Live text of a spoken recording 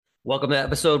Welcome to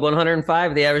episode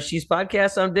 105 of the Average Cheese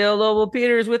Podcast. I'm Dale Lobo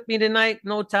Peters. With me tonight,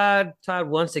 no Todd. Todd,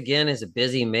 once again, is a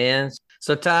busy man.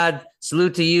 So, Todd,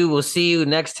 salute to you. We'll see you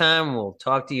next time. We'll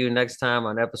talk to you next time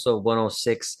on episode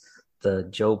 106, the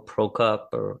Joe Pro Cup,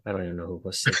 or I don't even know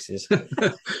who 06 is.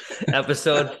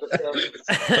 Episode.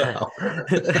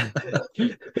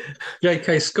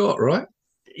 J.K. Scott, right?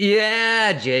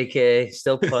 Yeah, JK,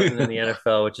 still putting in the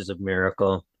NFL, which is a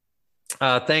miracle.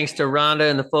 Thanks to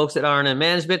Rhonda and the folks at R&M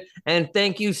Management. And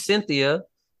thank you, Cynthia.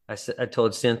 I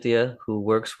told Cynthia, who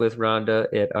works with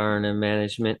Rhonda at R&M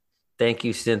Management. Thank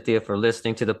you, Cynthia, for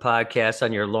listening to the podcast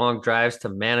on your long drives to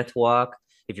Manitowoc.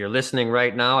 If you're listening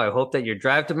right now, I hope that your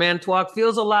drive to Manitowoc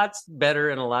feels a lot better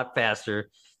and a lot faster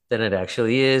than it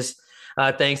actually is.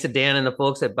 Thanks to Dan and the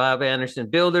folks at Bob Anderson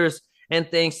Builders.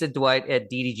 And thanks to Dwight at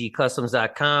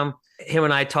ddgcustoms.com. Him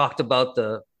and I talked about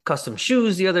the custom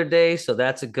shoes the other day, so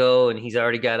that's a go, and he's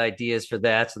already got ideas for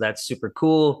that, so that's super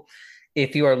cool.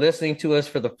 If you are listening to us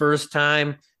for the first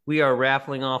time, we are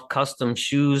raffling off custom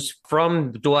shoes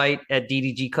from Dwight at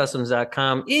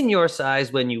ddgcustoms.com in your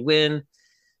size when you win.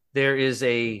 There is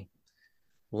a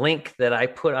link that I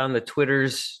put on the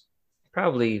Twitters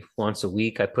probably once a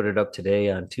week. I put it up today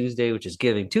on Tuesday, which is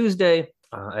Giving Tuesday.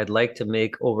 I'd like to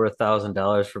make over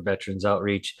 $1,000 for Veterans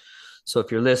Outreach. So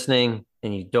if you're listening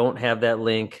and you don't have that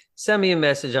link, send me a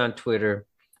message on Twitter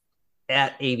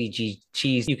at AVG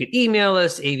Cheese. You can email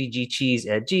us,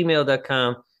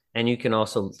 avgcheese@gmail.com. And you can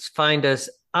also find us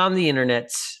on the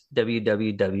internet,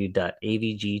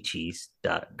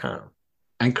 www.avgcheese.com.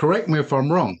 And correct me if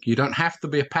I'm wrong, you don't have to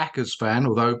be a Packers fan,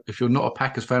 although if you're not a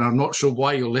Packers fan, I'm not sure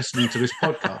why you're listening to this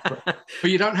podcast. But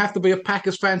you don't have to be a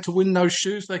Packers fan to win those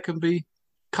shoes. They can be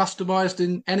customized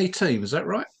in any team. Is that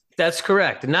right? That's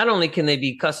correct. And not only can they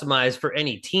be customized for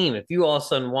any team, if you all of a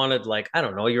sudden wanted, like, I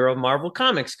don't know, you're a Marvel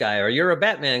Comics guy or you're a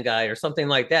Batman guy or something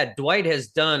like that, Dwight has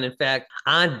done, in fact,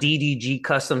 on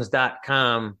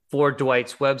ddgcustoms.com for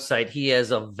Dwight's website, he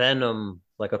has a Venom,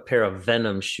 like a pair of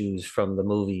Venom shoes from the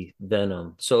movie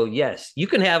Venom. So, yes, you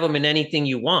can have them in anything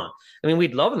you want. I mean,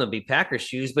 we'd love them to be Packers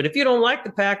shoes, but if you don't like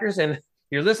the Packers and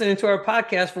you're listening to our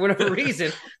podcast for whatever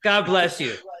reason, God bless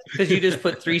you, because you just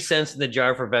put 3 cents in the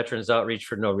jar for Veterans Outreach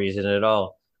for no reason at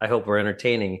all. I hope we're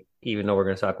entertaining, even though we're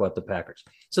going to talk about the Packers.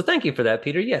 So thank you for that,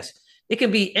 Peter. Yes, it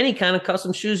can be any kind of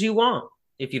custom shoes you want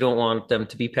if you don't want them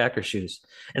to be Packer shoes.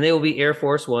 And they will be Air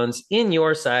Force Ones in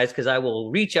your size, because I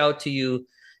will reach out to you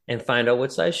and find out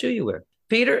what size shoe you wear.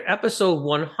 Peter, episode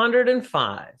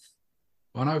 105.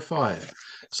 105.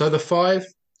 So the five,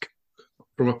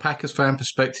 from a Packers fan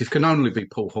perspective, can only be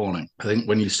Paul Hornung. I think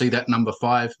when you see that number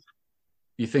 5,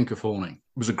 you think of Hornung. He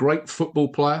was a great football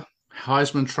player,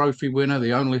 Heisman Trophy winner,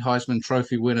 the only Heisman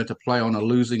Trophy winner to play on a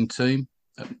losing team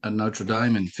at Notre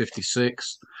Dame in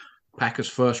 '56. Packers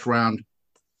first round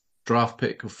draft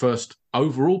pick, first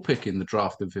overall pick in the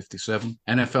draft in '57.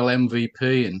 NFL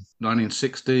MVP in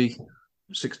 1960,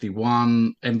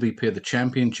 61, MVP of the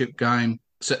championship game.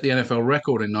 Set the NFL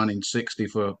record in 1960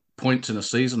 for points in a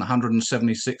season,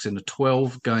 176 in a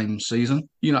 12-game season.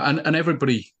 You know, and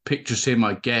everybody pictures him,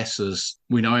 I guess, as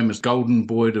we know him as Golden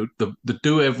Boy, the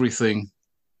do-everything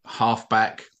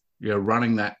halfback, you know,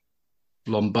 running that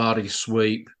Lombardi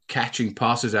sweep, catching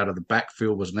passes out of the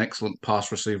backfield, was an excellent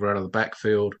pass receiver out of the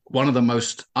backfield. One of the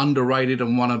most underrated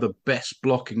and one of the best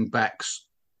blocking backs,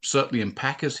 certainly in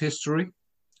Packers history.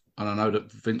 And I know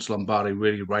that Vince Lombardi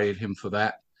really rated him for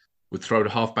that. Would throw the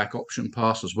halfback option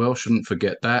pass as well. Shouldn't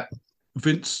forget that.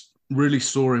 Vince really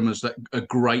saw him as a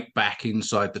great back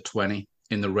inside the 20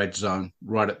 in the red zone,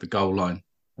 right at the goal line.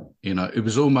 You know, it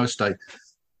was almost a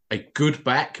good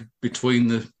back between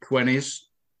the 20s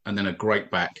and then a great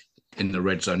back in the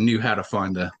red zone. Knew how to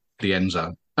find the end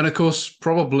zone. And of course,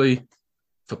 probably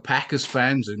for Packers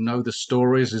fans who know the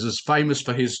stories, is as famous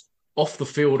for his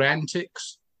off-the-field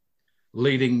antics,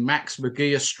 leading Max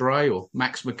McGee astray, or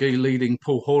Max McGee leading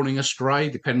Paul Hornung astray,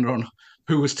 depending on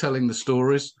who was telling the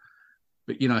stories.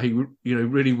 But, you know, he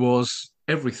really was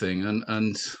everything,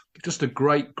 and just a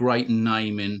great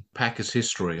name in Packers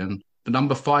history. And the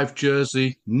number 5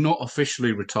 jersey, not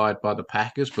officially retired by the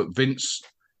Packers, but Vince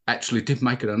actually did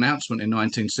make an announcement in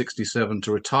 1967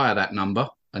 to retire that number,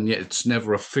 and yet it's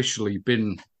never officially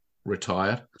been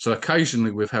retired. So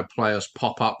occasionally we've had players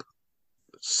pop up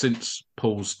since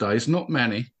Paul's days, not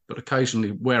many, but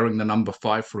occasionally wearing the number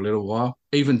 5 for a little while.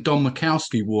 Even Don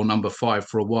Majkowski wore number 5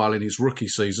 for a while in his rookie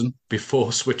season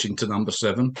before switching to number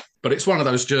 7. But it's one of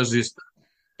those jerseys,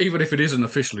 even if it isn't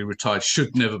officially retired,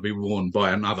 should never be worn by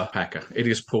another Packer. It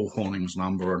is Paul Hornung's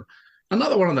number. And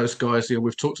another one of those guys here,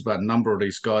 we've talked about a number of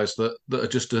these guys that are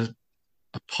just a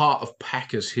part of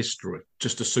Packers history,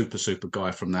 just a super guy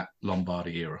from that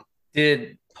Lombardi era.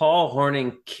 Did Paul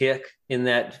Hornung kick in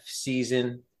that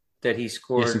season that he Yes, he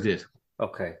scored? did.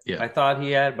 Okay. Yeah. I thought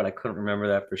he had, but I couldn't remember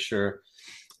that for sure.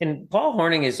 And Paul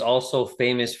Hornung is also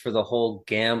famous for the whole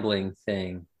gambling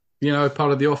thing.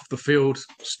 Part of the off the field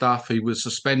stuff, he was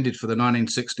suspended for the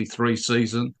 1963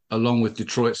 season, along with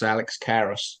Detroit's Alex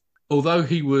Karras. Although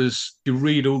you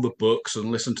read all the books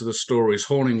and listen to the stories,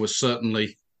 Hornung was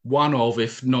certainly one of,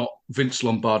 if not Vince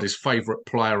Lombardi's favourite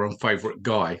player and favourite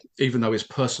guy, even though his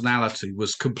personality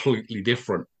was completely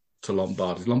different to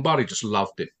Lombardi. Lombardi just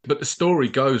loved him. But the story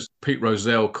goes Pete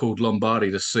Rozelle called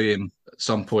Lombardi to see him at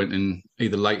some point in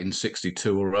either late in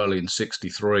 62 or early in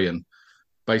 63 and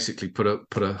basically put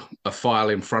a file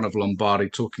in front of Lombardi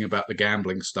talking about the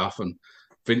gambling stuff. And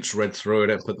Vince read through it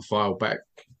and put the file back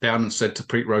down and said to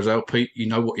Pete Rozelle, Pete, you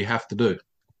know what you have to do.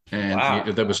 And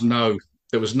Wow. there was no,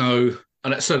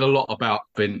 and it said a lot about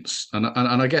Vince. And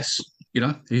I guess,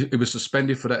 he was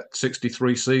suspended for that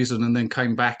 63 season and then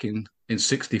came back in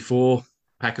 64.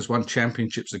 Packers won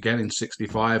championships again in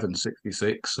 65 and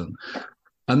 66.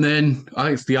 And then I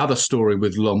think the other story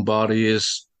with Lombardi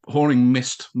is Hornung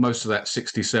missed most of that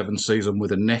 67 season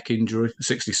with a neck injury,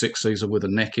 66 season with a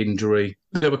neck injury.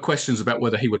 There were questions about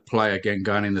whether he would play again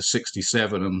going into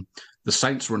 67. And the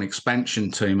Saints were an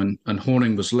expansion team, and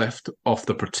Hornung was left off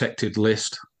the protected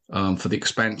list for the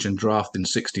expansion draft in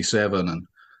 67. And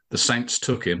the Saints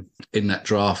took him in that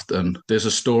draft. And there's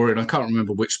a story, and I can't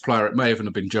remember which player, it may even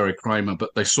have been Jerry Kramer,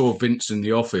 but they saw Vince in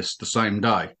the office the same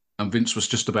day. And Vince was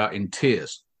just about in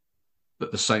tears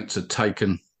that the Saints had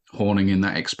taken Hornung in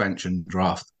that expansion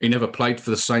draft. He never played for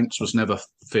the Saints, was never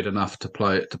fit enough to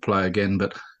play again.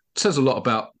 But it says a lot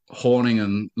about Hornung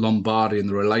and Lombardi and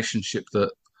the relationship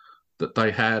that they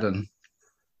had. And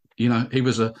he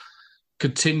was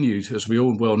continued, as we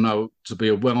all well know, to be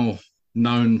a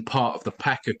well-known part of the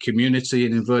Packer community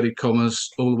in inverted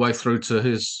commas, all the way through to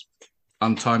his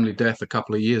untimely death a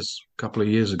couple of years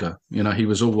ago. He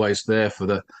was always there for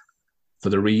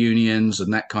the reunions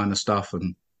and that kind of stuff,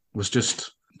 and was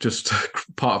just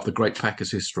part of the great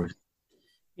Packers history.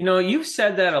 You've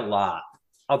said that a lot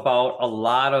about a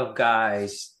lot of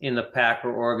guys in the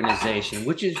Packer organization,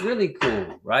 which is really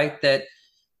cool, right? That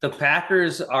the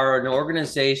Packers are an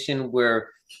organization where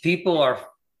people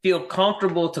feel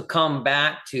comfortable to come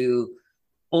back to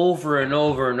over and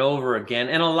over and over again.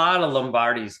 And a lot of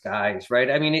Lombardi's guys, right?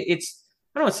 I mean,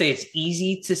 I don't say it's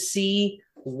easy to see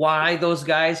why those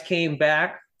guys came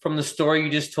back from the story you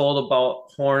just told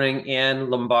about Hornung and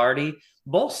Lombardi,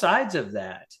 both sides of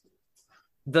that.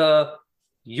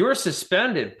 You're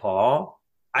suspended, Paul.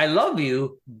 I love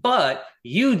you, but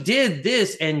you did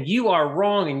this and you are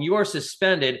wrong and you're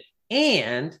suspended.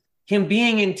 And him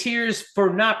being in tears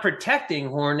for not protecting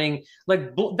Hornung,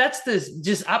 like that's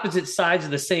just opposite sides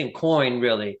of the same coin,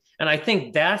 really. And I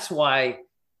think that's why,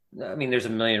 there's a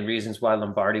million reasons why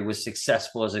Lombardi was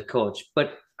successful as a coach,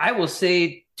 but I will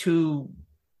say to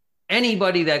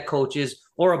anybody that coaches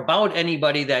or about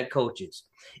anybody that coaches,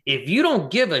 if you don't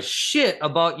give a shit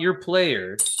about your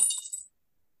players,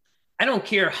 I don't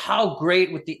care how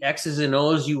great with the X's and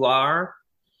O's you are,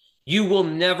 you will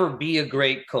never be a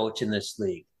great coach in this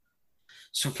league.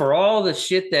 So for all the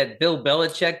shit that Bill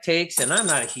Belichick takes, and I'm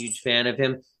not a huge fan of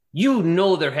him,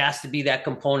 there has to be that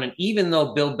component, even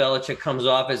though Bill Belichick comes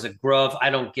off as a gruff, I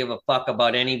don't give a fuck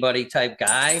about anybody type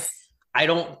guy. I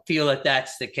don't feel that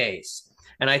that's the case.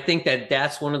 And I think that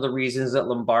that's one of the reasons that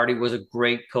Lombardi was a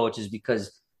great coach, is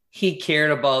because he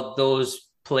cared about those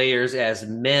players as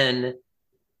men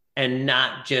and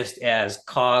not just as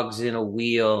cogs in a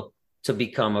wheel to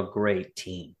become a great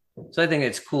team. So I think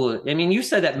it's cool. You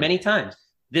said that many times.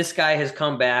 This guy has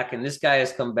come back and this guy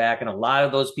has come back, and a lot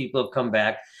of those people have come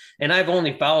back. And I've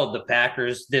only followed the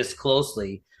Packers this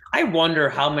closely. I wonder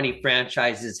how many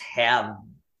franchises have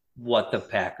what the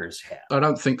Packers have. I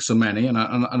don't think so many, and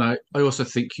I also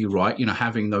think you're right.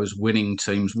 Having those winning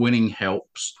teams, winning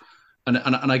helps, and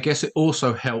I guess it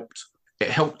also helped. It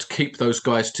helped keep those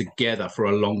guys together for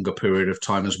a longer period of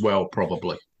time as well.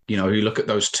 Probably, you look at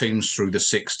those teams through the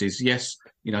 '60s. Yes,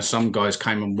 some guys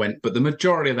came and went, but the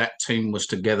majority of that team was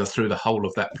together through the whole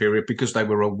of that period because they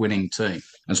were a winning team.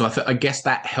 And so I guess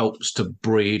that helps to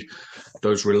breed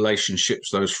those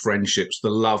relationships, those friendships, the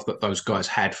love that those guys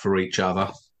had for each other.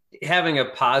 Having a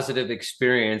positive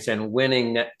experience and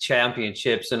winning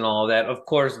championships and all that, of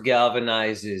course,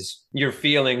 galvanizes your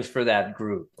feelings for that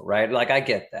group, right? Like, I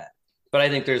get that. But I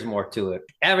think there's more to it.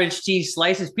 Average cheese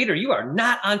slices. Peter, you are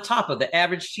not on top of the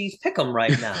average cheese pick'em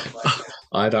right now.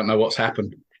 I don't know what's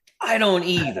happened. I don't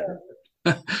either.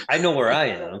 I know where I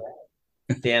am.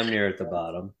 Damn near at the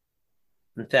bottom.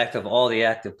 In fact, of all the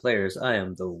active players, I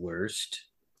am the worst.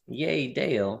 Yay,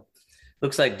 Dale.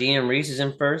 Looks like DM Reese is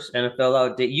in first. NFL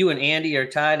out. You and Andy are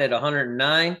tied at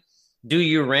 109. Do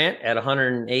Your Rant at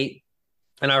 108.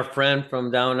 And our friend from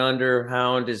down under,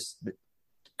 Hound,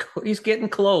 he's getting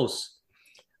close.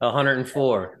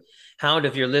 104. Hound,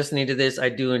 if you're listening to this, I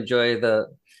do enjoy the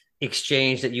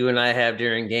exchange that you and I have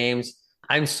during games.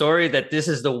 I'm sorry that this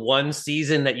is the one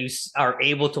season that you are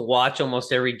able to watch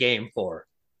almost every game for.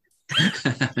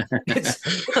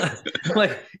 It's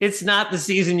like, it's not the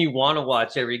season you want to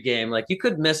watch every game. Like, you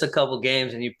could miss a couple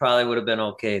games and you probably would have been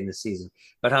okay in the season.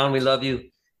 But Hound, we love you,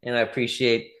 and I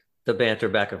appreciate the banter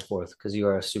back and forth because you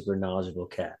are a super knowledgeable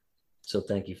cat. So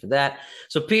thank you for that.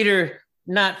 So Peter,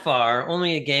 not far,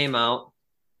 only a game out.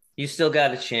 You still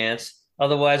got a chance.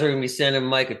 Otherwise, we're going to be sending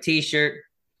Mike a t-shirt.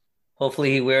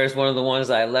 Hopefully he wears one of the ones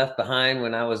I left behind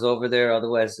when I was over there.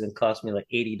 Otherwise, it's going to cost me like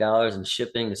 $80 in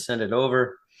shipping to send it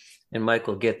over. And Mike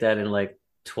will get that in like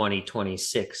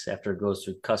 2026 after it goes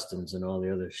through customs and all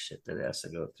the other shit that it has to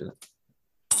go through.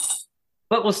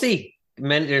 But we'll see.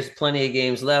 There's plenty of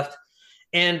games left.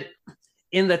 And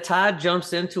in the Todd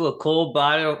jumps into a cold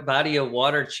body of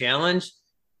water challenge,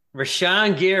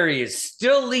 Rashawn Gary is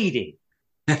still leading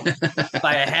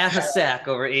by a half a sack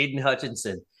over Aiden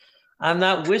Hutchinson. I'm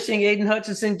not wishing Aiden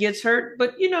Hutchinson gets hurt,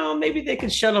 but, maybe they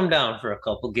could shut him down for a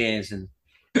couple games and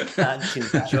Todd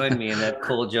can join me in that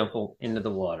cold jump into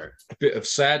the water. A bit of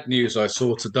sad news I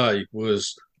saw today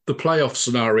was the playoff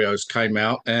scenarios came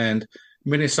out and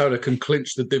Minnesota can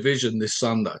clinch the division this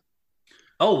Sunday.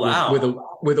 Oh, wow.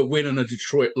 With a win and a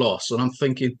Detroit loss. And I'm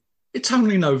thinking, it's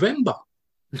only November.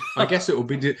 I guess it will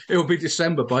be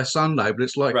December by Sunday, but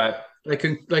it's like right. they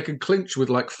can clinch with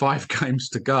like 5 games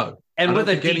to go. And with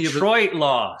a Detroit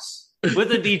loss.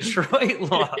 With a Detroit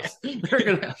loss. They're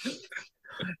gonna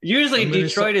usually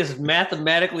Detroit is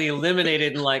mathematically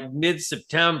eliminated in like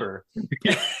mid-September.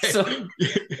 So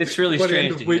it's really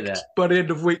strange to do that. By the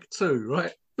end of week 2,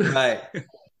 right? Right.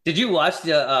 Did you watch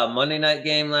the Monday night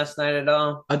game last night at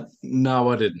all? No,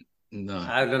 I didn't. No.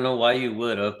 I don't know why you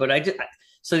would have, but I did.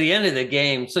 So the end of the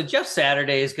game, so Jeff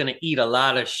Saturday is going to eat a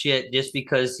lot of shit just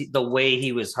because the way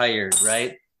he was hired,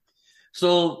 right?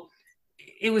 So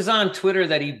it was on Twitter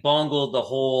that he bungled the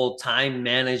whole time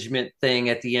management thing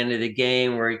at the end of the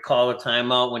game where he called a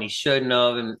timeout when he shouldn't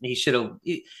have, and he should have.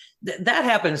 That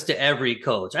happens to every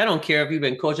coach. I don't care if you've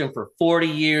been coaching for 40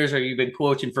 years or you've been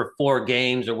coaching for 4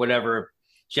 games or whatever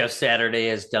Jeff Saturday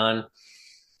has done.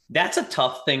 That's a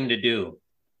tough thing to do.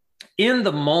 In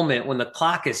the moment when the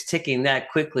clock is ticking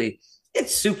that quickly,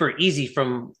 it's super easy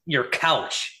from your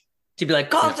couch to be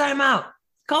like, call a timeout.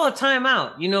 Call a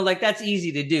timeout. Like that's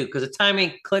easy to do because the time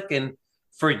ain't clicking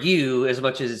for you as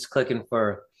much as it's clicking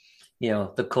for,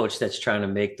 the coach that's trying to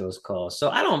make those calls.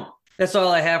 So that's all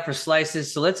I have for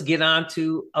slices. So let's get on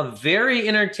to a very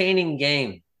entertaining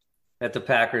game that the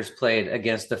Packers played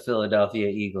against the Philadelphia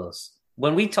Eagles.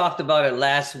 When we talked about it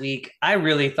last week, I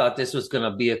really thought this was going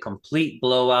to be a complete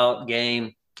blowout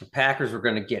game. The Packers were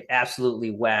going to get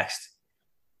absolutely waxed.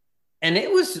 And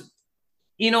it was,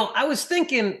 I was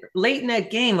thinking late in that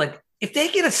game, like, if they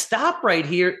get a stop right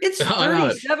here, it's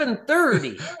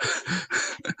 37-30.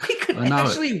 We could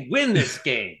actually win this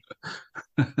game.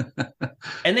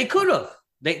 And they could have.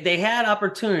 They had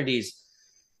opportunities.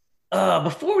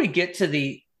 Before we get to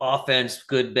the offense,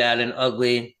 good, bad, and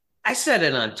ugly, I said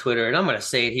it on Twitter, and I'm going to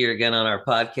say it here again on our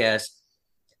podcast.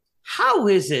 How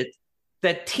is it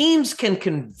that teams can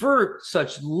convert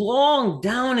such long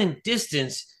down and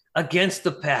distance against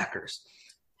the Packers?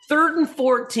 3rd and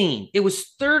 14. It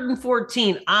was 3rd and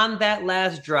 14 on that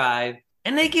last drive,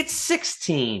 and they get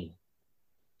 16.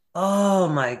 Oh,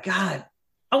 my God.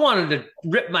 I wanted to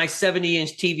rip my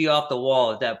 70-inch TV off the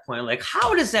wall at that point. Like,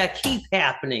 how does that keep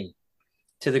happening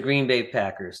to the Green Bay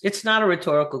Packers? It's not a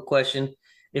rhetorical question.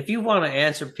 If you want to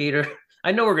answer, Peter,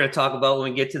 I know we're going to talk about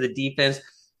when we get to the defense,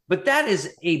 but that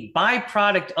is a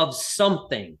byproduct of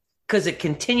something because it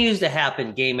continues to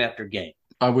happen game after game.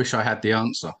 I wish I had the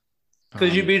answer.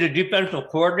 Because you'd be the defensive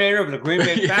coordinator of the Green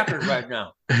Bay Packers right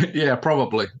now. Yeah,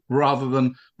 probably. Rather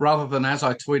than as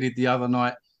I tweeted the other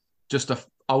night, just a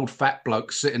old fat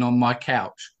bloke sitting on my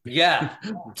couch. Yeah,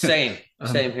 same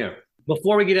here.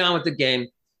 Before we get on with the game,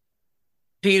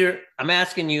 Peter, I'm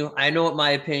asking you, I know what my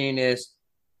opinion is.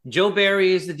 Joe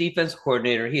Barry is the defense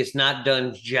coordinator. He has not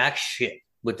done jack shit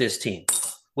with this team,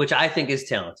 which I think is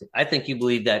talented. I think you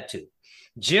believe that too.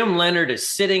 Jim Leonhard is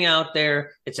sitting out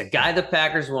there. It's a guy the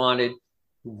Packers wanted.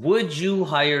 Would you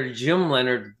hire Jim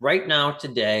Leonhard right now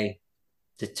today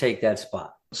to take that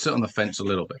spot? Sit on the fence a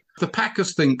little bit. The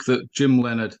Packers think that Jim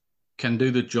Leonhard can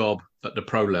do the job at the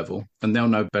pro level, and they'll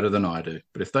know better than I do.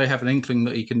 But if they have an inkling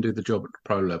that he can do the job at the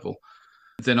pro level,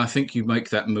 then I think you make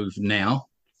that move now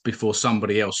before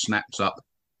somebody else snaps up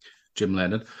Jim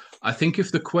Leonard. I think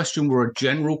if the question were a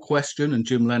general question and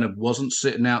Jim Leonard wasn't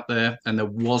sitting out there and there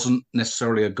wasn't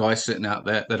necessarily a guy sitting out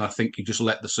there, then I think you just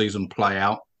let the season play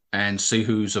out and see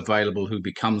who's available, who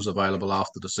becomes available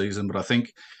after the season. But I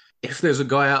think if there's a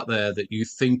guy out there that you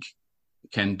think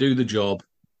can do the job,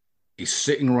 he's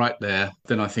sitting right there,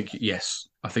 then I think, yes,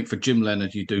 I think for Jim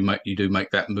Leonard, you do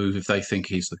make that move if they think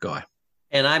he's the guy.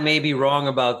 And I may be wrong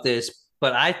about this,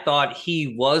 but I thought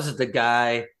he was the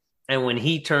guy. And when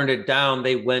he turned it down,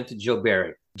 they went to Joe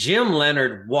Barry. Jim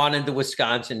Leonard wanted the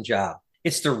Wisconsin job.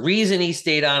 It's the reason he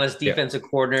stayed on as defensive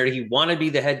coordinator. He wanted to be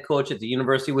the head coach at the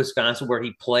University of Wisconsin where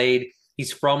he played.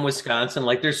 He's from Wisconsin.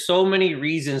 Like, there's so many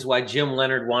reasons why Jim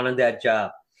Leonard wanted that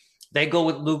job. They go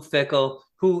with Luke Fickell,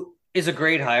 who is a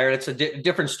great hire. It's a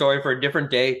different story for a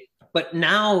different day. But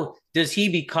now, does he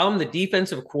become the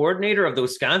defensive coordinator of the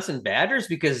Wisconsin Badgers?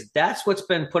 Because that's what's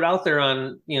been put out there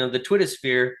on, the Twitter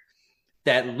sphere,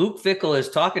 that Luke Fickell is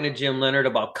talking to Jim Leonard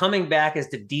about coming back as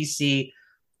the DC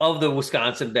of the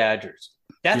Wisconsin Badgers.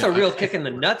 That's a real kick in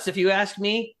the nuts, if you ask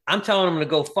me. I'm telling him to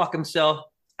go fuck himself.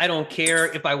 I don't care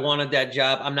if I wanted that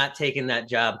job. I'm not taking that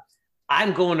job.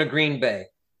 I'm going to Green Bay.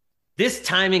 This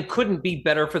timing couldn't be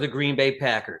better for the Green Bay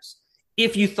Packers.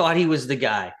 If you thought he was the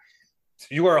guy,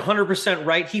 you are 100%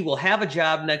 right. He will have a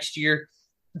job next year.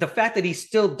 The fact that he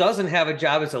still doesn't have a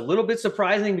job is a little bit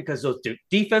surprising because those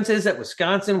defenses at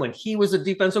Wisconsin, when he was a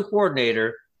defensive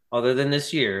coordinator, other than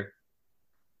this year,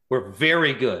 were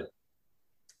very good.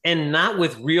 And not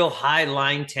with real high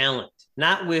line talent,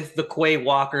 not with the Quay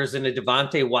Walkers and the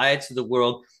Devontae Wyatts of the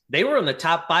world. They were in the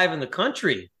top 5 in the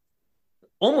country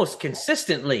almost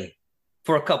consistently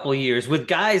for a couple of years with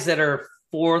guys that are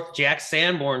 4th Jack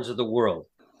Sanborns of the world.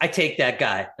 I take that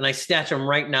guy and I snatch him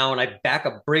right now and I back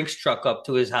a Brinks truck up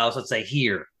to his house and say,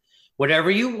 here, whatever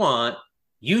you want,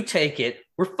 you take it.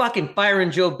 We're fucking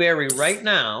firing Joe Barry right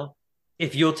now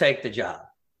if you'll take the job.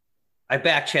 I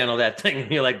back channel that thing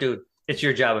and you're like, dude, it's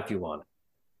your job if you want it.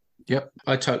 Yep,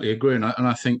 I totally agree. And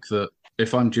I think that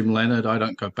if I'm Jim Leonard, I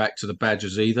don't go back to the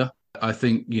Badgers either. I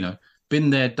think, been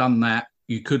there, done that.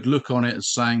 You could look on it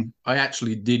as saying, I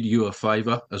actually did you a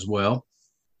favor as well.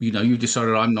 You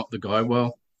decided I'm not the guy.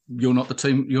 Well, you're not the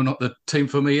team. You're not the team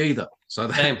for me either. So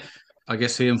I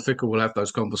guess he and Fickell will have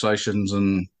those conversations,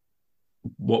 and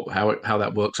how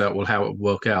that works out, how it will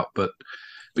work out. But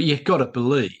you've got to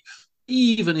believe,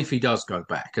 even if he does go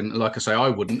back, and like I say, I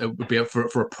wouldn't. It would be for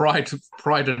a pride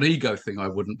and ego thing. I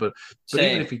wouldn't. But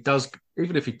even if he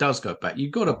does go back,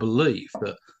 you've got to believe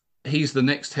that he's the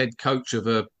next head coach of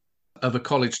a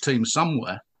college team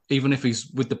somewhere, even if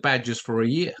he's with the Badgers for a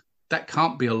year. That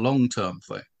can't be a long-term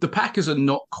thing. The Packers are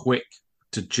not quick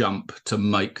to jump to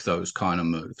make those kind of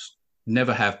moves.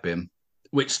 Never have been.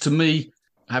 Which to me,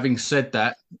 having said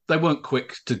that, they weren't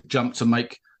quick to jump to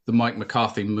make the Mike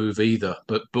McCarthy move either.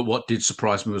 But what did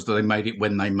surprise me was that they made it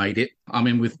when they made it. I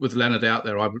mean, with Leonard out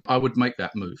there, I would make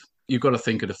that move. You've got to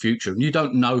think of the future. And you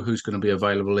don't know who's going to be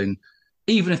available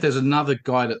even if there's another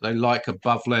guy that they like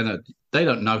above Leonard, they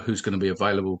don't know who's going to be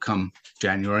available come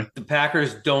January. The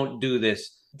Packers don't do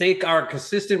this. They are a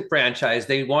consistent franchise.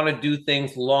 They want to do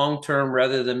things long-term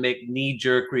rather than make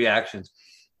knee-jerk reactions.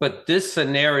 But this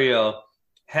scenario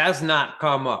has not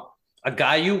come up. A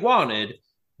guy you wanted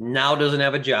now doesn't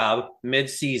have a job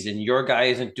mid-season. Your guy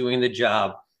isn't doing the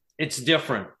job. It's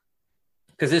different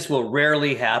because this will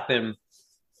rarely happen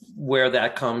where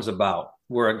that comes about,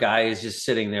 where a guy is just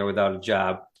sitting there without a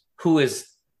job who is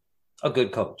a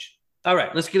good coach. All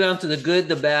right, let's get on to the good,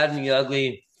 the bad, and the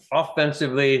ugly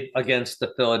offensively against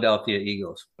the Philadelphia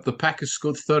Eagles. The Packers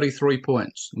scored 33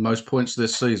 points, most points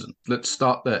this season. Let's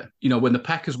start there. When the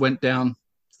Packers went down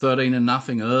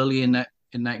 13-0 early in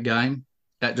that game,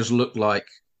 that just looked like,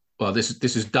 well, this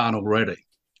is done already.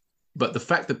 But the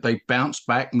fact that they bounced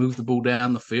back, moved the ball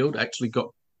down the field, actually got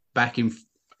back in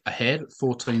ahead at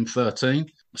 14-13,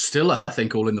 still, I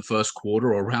think, all in the first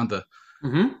quarter or around the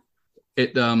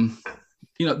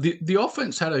the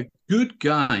offense had a good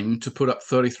game to put up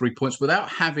 33 points without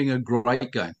having a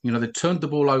great game. They turned the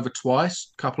ball over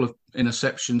twice, a couple of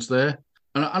interceptions there.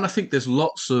 And I think there's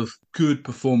lots of good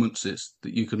performances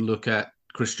that you can look at.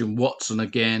 Christian Watson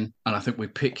again, and I think we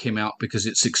pick him out because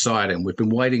it's exciting. We've been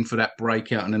waiting for that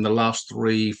breakout, and in the last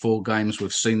 3-4 games,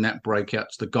 we've seen that breakout.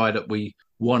 It's the guy that we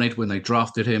wanted when they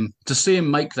drafted him. To see him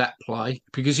make that play,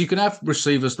 because you can have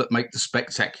receivers that make the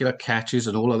spectacular catches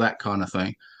and all of that kind of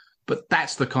thing, but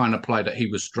that's the kind of play that he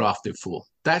was drafted for.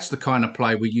 That's the kind of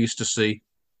play we used to see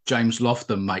James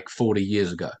Lofton make 40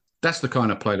 years ago. That's the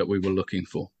kind of play that we were looking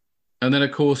for. And then,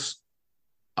 of course,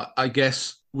 I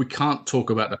guess we can't talk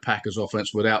about the Packers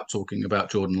offense without talking about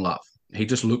Jordan Love. He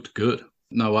just looked good.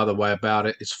 No other way about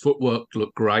it. His footwork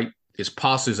looked great. His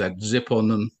passes had zip on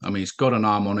them. I mean, he's got an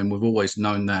arm on him. We've always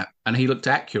known that. And he looked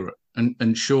accurate.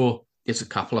 And sure, it's a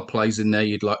couple of plays in there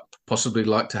you'd possibly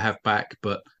like to have back,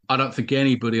 but I don't think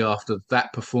anybody after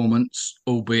that performance,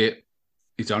 albeit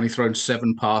he's only thrown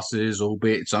 7 passes,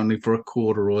 albeit it's only for a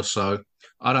quarter or so,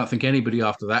 I don't think anybody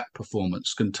after that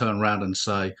performance can turn around and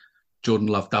say Jordan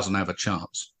Love doesn't have a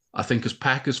chance. I think as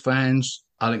Packers fans,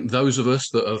 I think those of us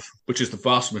that have, which is the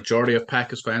vast majority of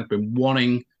Packers fans, been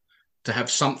wanting to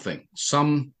have something,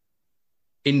 some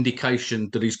indication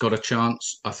that he's got a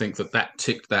chance. I think that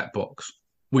ticked that box.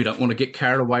 We don't want to get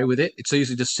carried away with it. It's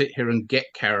easy to sit here and get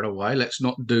carried away. Let's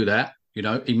not do that. You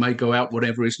know, he may go out,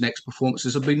 whatever his next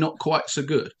performances will be, not quite so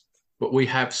good. But we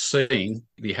have seen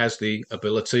he has the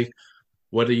ability.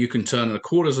 Whether you can turn a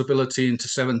quarter's ability into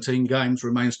 17 games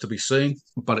remains to be seen,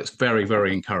 but it's very,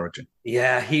 very encouraging.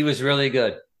 Yeah, he was really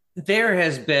good. There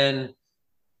has been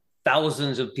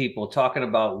thousands of people talking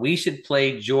about we should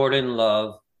play Jordan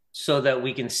Love so that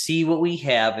we can see what we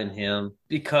have in him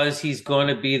because he's going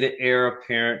to be the heir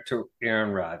apparent to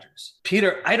Aaron Rodgers.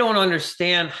 Peter, I don't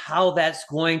understand how that's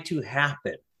going to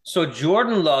happen. So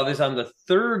Jordan Love is on the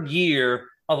 3rd year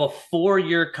of a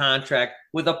 4-year contract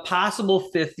with a possible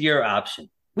 5th-year option.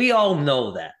 We all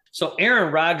know that. So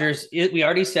Aaron Rodgers, we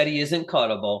already said he isn't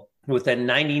cuttable with a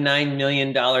 $99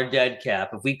 million dead cap.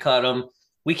 If we cut him,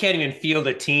 we can't even field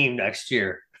a team next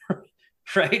year,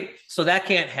 right? So that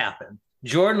can't happen.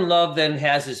 Jordan Love then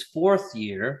has his 4th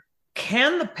year.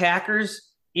 Can the Packers,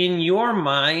 in your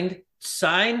mind,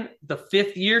 sign the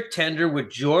 5th-year tender with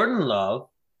Jordan Love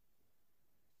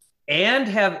and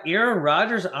have Aaron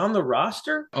Rodgers on the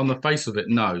roster? On the face of it,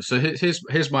 no. So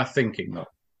here's my thinking, though.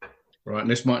 Right, and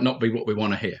this might not be what we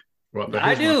want to hear. Right, but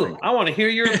I do. I want to hear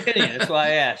your opinion. That's why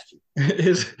I asked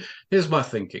you. Here's my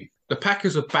thinking. The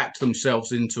Packers have backed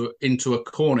themselves into a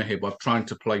corner here by trying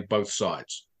to play both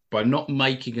sides, by not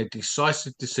making a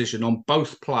decisive decision on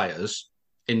both players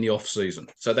in the offseason.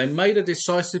 So they made a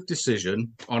decisive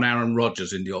decision on Aaron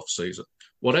Rodgers in the offseason.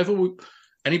 Whatever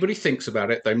anybody thinks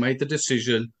about it, they made the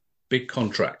decision, big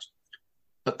contract.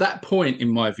 At that point, in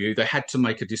my view, they had to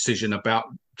make a decision about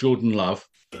Jordan Love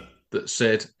that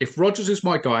said, if Rodgers is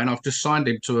my guy and I've just signed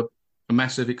him to a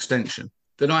massive extension,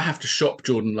 then I have to shop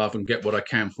Jordan Love and get what I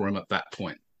can for him at that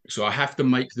point. So I have to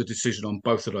make the decision on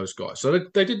both of those guys. So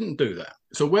they didn't do that.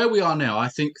 So where we are now, I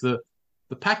think the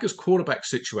Packers quarterback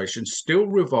situation still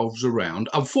revolves around,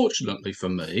 unfortunately for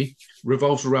me,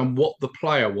 revolves around what the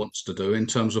player wants to do in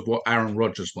terms of what Aaron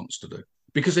Rodgers wants to do.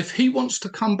 Because if he wants to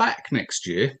come back next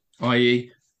year,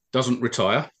 i.e. doesn't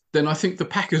retire, then I think the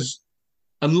Packers,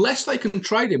 unless they can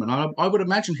trade him, and I would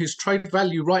imagine his trade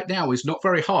value right now is not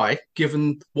very high,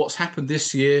 given what's happened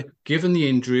this year, given the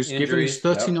injuries, given he's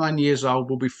 39 years old,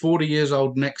 will be 40 years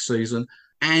old next season,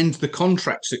 and the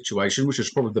contract situation, which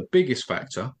is probably the biggest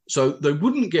factor. So they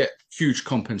wouldn't get huge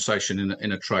compensation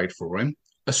in a trade for him,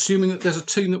 assuming that there's a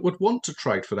team that would want to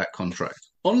trade for that contract.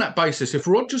 On that basis, if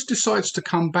Rodgers decides to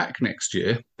come back next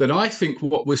year, then I think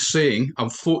what we're seeing,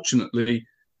 unfortunately,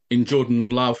 in Jordan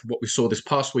Love, what we saw this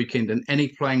past weekend, and any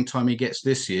playing time he gets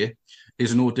this year,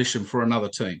 is an audition for another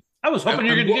team. I was hoping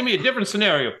you were going to give me a different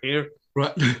scenario, Peter.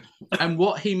 Right. And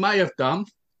what he may have done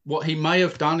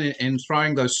in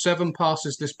throwing those 7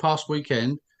 passes this past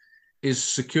weekend is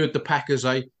secured the Packers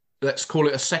let's call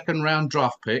it a 2nd-round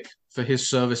draft pick for his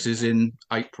services in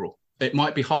April. It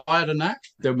might be higher than that.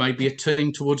 There may be a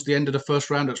team towards the end of the 1st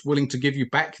round that's willing to give you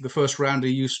back the 1st rounder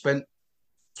you spent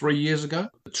 3 years ago.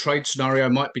 The trade scenario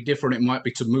might be different. It might be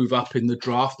to move up in the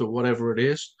draft or whatever it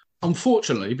is.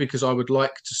 Unfortunately, because I would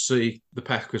like to see the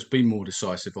Packers be more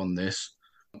decisive on this,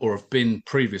 or have been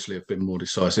more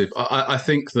decisive. I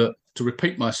think that, to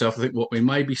repeat myself, I think what we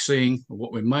may be seeing, or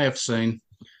what we may have seen,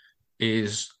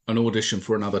 is an audition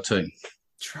for another team.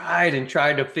 Tried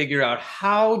to figure out,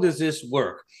 how does this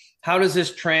work? How does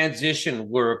this transition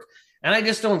work? And I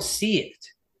just don't see it.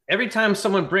 Every time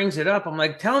someone brings it up, I'm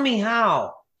like, tell me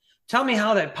how. Tell me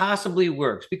how that possibly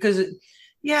works. Because,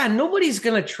 nobody's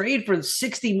going to trade for the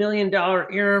 $60 million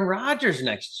Aaron Rodgers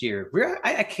next year.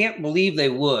 I can't believe they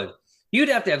would. You'd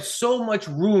have to have so much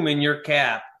room in your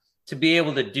cap to be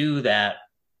able to do that.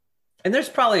 And there's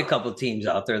probably a couple of teams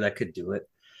out there that could do it.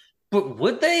 But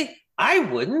would they? I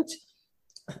wouldn't.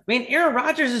 I mean, Aaron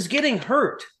Rodgers is getting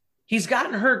hurt. He's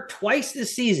gotten hurt twice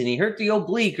this season. He hurt the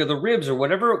oblique or the ribs or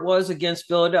whatever it was against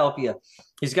Philadelphia.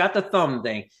 He's got the thumb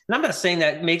thing. And I'm not saying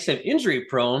that makes him injury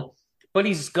prone, but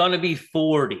he's going to be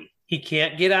 40. He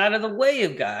can't get out of the way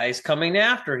of guys coming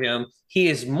after him. He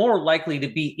is more likely to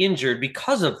be injured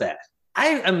because of that. I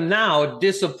am now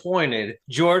disappointed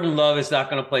Jordan Love is not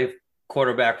going to play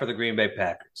quarterback for the Green Bay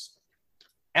Packers.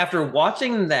 After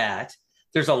watching that,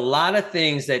 there's a lot of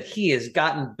things that he has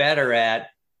gotten better at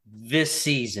this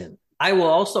season. I will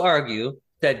also argue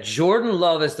that Jordan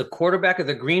Love, as the quarterback of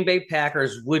the Green Bay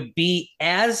Packers, would be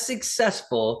as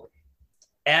successful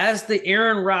as the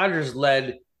Aaron Rodgers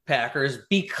led Packers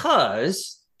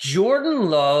because Jordan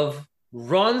Love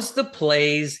runs the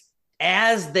plays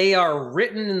as they are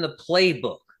written in the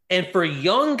playbook. And for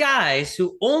young guys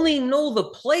who only know the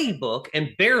playbook and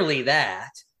barely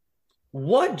that,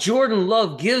 what Jordan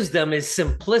Love gives them is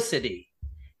simplicity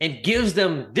and gives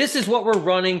them, this is what we're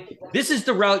running. This is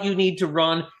the route you need to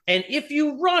run. And if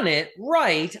you run it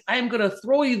right, I'm going to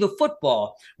throw you the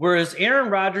football. Whereas Aaron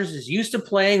Rodgers is used to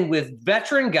playing with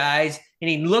veteran guys, and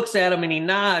he looks at them and he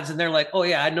nods, and they're like, oh,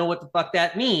 yeah, I know what the fuck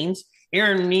that means.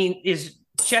 Aaron is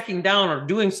checking down or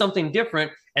doing something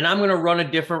different, and I'm going to run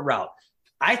a different route.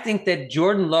 I think that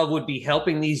Jordan Love would be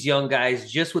helping these young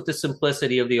guys just with the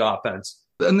simplicity of the offense.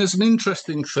 And there's an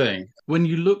interesting thing. When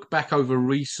you look back over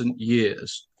recent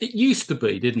years, it used to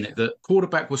be, didn't it, that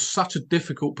quarterback was such a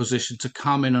difficult position to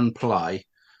come in and play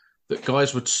that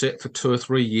guys would sit for 2 or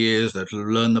 3 years, they'd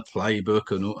learn the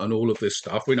playbook and all of this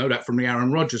stuff. We know that from the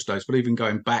Aaron Rodgers days, but even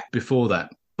going back before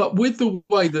that. But with the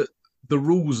way that the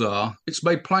rules are, it's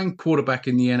made playing quarterback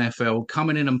in the NFL,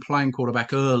 coming in and playing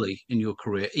quarterback early in your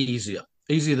career, easier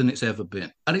than it's ever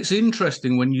been. And it's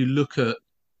interesting when you look at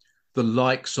the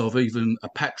likes of even a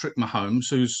Patrick Mahomes,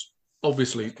 who's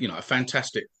obviously, a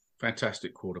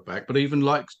fantastic quarterback, but even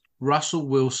like Russell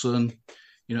Wilson,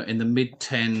 in the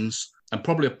mid-10s, and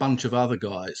probably a bunch of other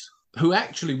guys who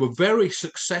actually were very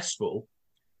successful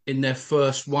in their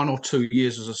first 1 or 2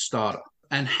 years as a starter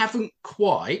and haven't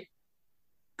quite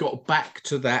got back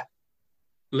to that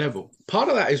level. Part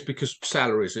of that is because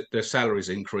their salaries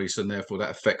increase, and therefore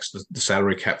that affects the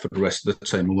salary cap for the rest of the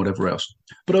team and whatever else.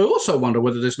 But I also wonder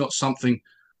whether there's not something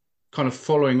kind of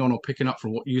following on or picking up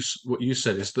from what you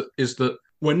said is that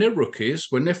when they're rookies,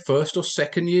 when they're first or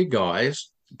second year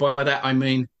guys, by that I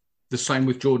mean the same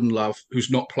with Jordan Love,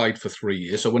 who's not played for 3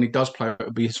 years. So when he does play,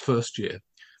 it'll be his first year.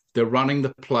 They're running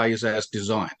the plays as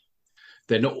designed.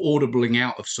 They're not audibling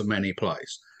out of so many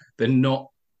plays. They're not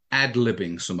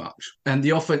ad-libbing so much. And the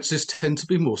offenses tend to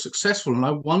be more successful. And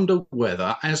I wonder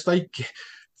whether, as they get,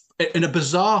 in a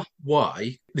bizarre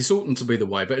way, this oughtn't to be the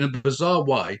way, but in a bizarre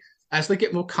way, as they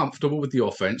get more comfortable with the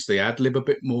offense, they ad-lib a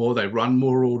bit more, they run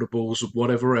more audibles,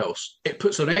 whatever else, it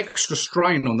puts an extra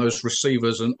strain on those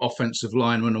receivers and offensive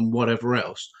linemen and whatever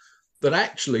else that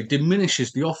actually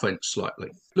diminishes the offense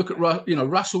slightly. Look at,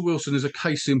 Russell Wilson is a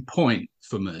case in point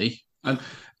for me. And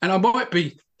I might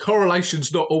be,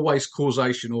 correlation's not always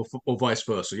causation or vice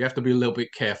versa. You have to be a little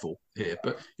bit careful here.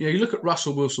 But, you look at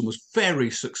Russell Wilson was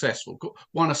very successful,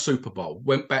 won a Super Bowl,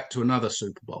 went back to another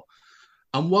Super Bowl.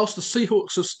 And whilst the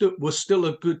Seahawks were still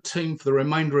a good team for the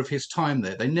remainder of his time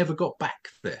there, they never got back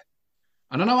there.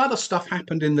 And I know other stuff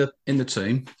happened in the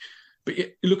team, but you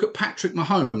look at Patrick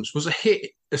Mahomes, was a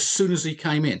hit as soon as he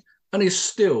came in. And is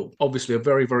still obviously a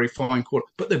very, very fine quarter.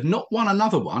 But they've not won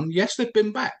another one. Yes, they've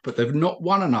been back, but they've not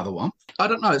won another one. I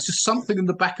don't know. It's just something in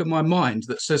the back of my mind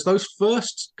that says those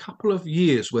first couple of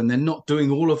years when they're not doing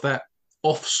all of that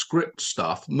off-script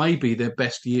stuff may be their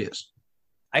best years.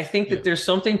 I think that there's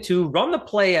something to run the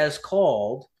play as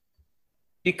called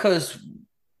because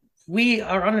we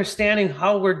are understanding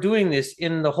how we're doing this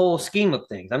in the whole scheme of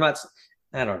things.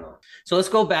 I don't know. So let's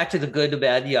go back to the good, the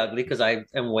bad, the ugly, because I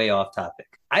am way off topic.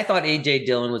 I thought A.J.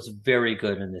 Dillon was very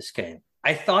good in this game.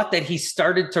 I thought that he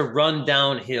started to run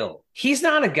downhill. He's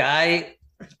not a guy,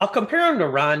 I'll compare him to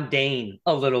Ron Dayne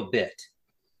a little bit.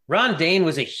 Ron Dayne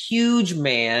was a huge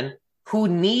man who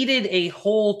needed a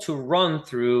hole to run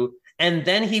through, and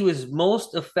then he was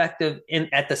most effective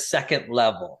at the second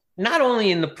level. Not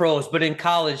only in the pros, but in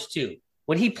college too.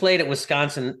 When he played at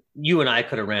Wisconsin, you and I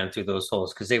could have ran through those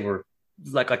holes because they were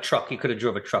like a truck. You could have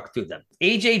drove a truck through them.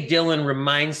 A.J. Dillon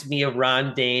reminds me of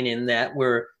Ron Dayne in that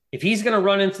where if he's going to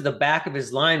run into the back of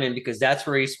his lineman because that's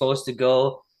where he's supposed to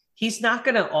go, he's not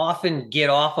going to often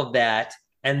get off of that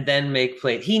and then make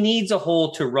plays. He needs a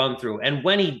hole to run through. And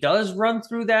when he does run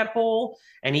through that hole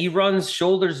and he runs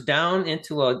shoulders down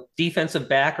into a defensive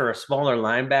back or a smaller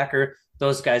linebacker,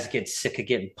 those guys get sick of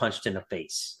getting punched in the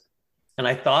face. And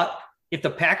I thought if the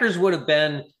Packers would have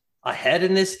been ahead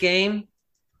in this game,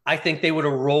 I think they would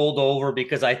have rolled over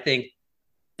because I think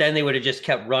then they would have just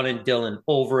kept running Dillon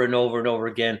over and over and over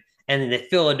again. And then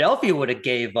Philadelphia would have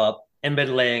gave up and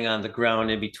been laying on the ground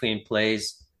in between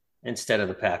plays instead of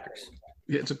the Packers.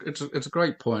 Yeah, it's a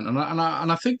great point. And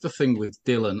I think the thing with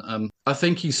Dillon, I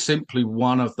think he's simply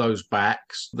one of those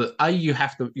backs that you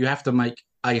have to make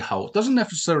a hole. It doesn't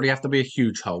necessarily have to be a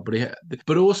huge hole,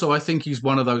 but also I think he's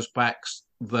one of those backs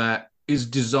that is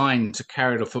designed to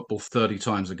carry the football 30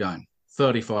 times a game,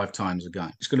 35 times a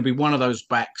game. It's going to be one of those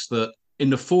backs that in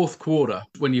the fourth quarter,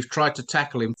 when you've tried to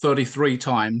tackle him 33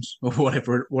 times or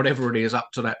whatever it is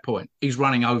up to that point, he's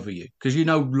running over you because you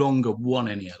no longer want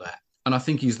any of that. And I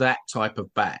think he's that type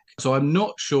of back. So I'm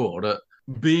not sure that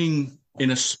being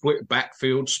in a split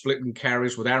backfield, splitting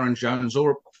carries with Aaron Jones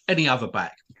or any other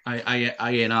back,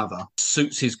 another,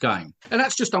 suits his game. And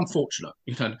that's just unfortunate.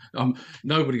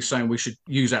 Nobody's saying we should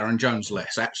use Aaron Jones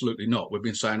less. Absolutely not. We've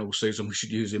been saying all season we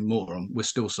should use him more, and we're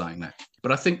still saying that.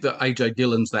 But I think that A.J.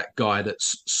 Dillon's that guy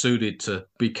that's suited to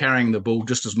be carrying the ball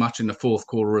just as much in the fourth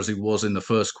quarter as he was in the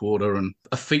first quarter, and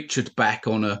a featured back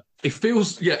on a... It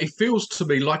feels to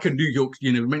me like a New York,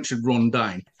 we mentioned Ron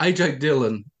Dane. A.J.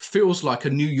 Dillon feels like a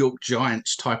New York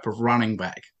Giants type of running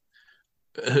back.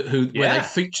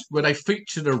 Where they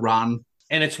featured a run,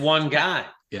 and it's one guy.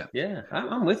 Yeah,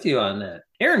 I'm with you on that.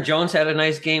 Aaron Jones had a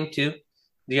nice game too.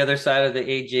 The other side of the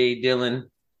A.J. Dillon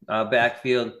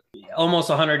backfield, almost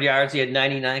 100 yards. He had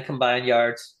 99 combined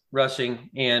yards rushing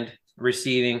and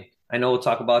receiving. I know we'll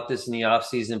talk about this in the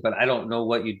offseason, but I don't know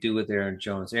what you do with Aaron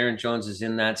Jones. Aaron Jones is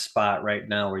in that spot right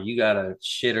now where you gotta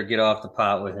shit or get off the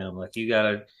pot with him. Like, you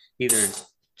gotta either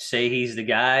say he's the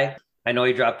guy. I know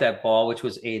he dropped that ball, which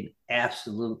was an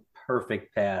absolute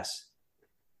perfect pass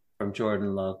from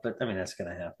Jordan Love, but I mean, that's going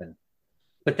to happen.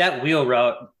 But that wheel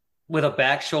route with a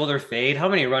back shoulder fade, how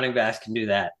many running backs can do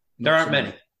that? There aren't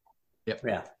many. Yep.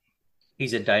 Yeah.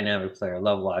 He's a dynamic player. I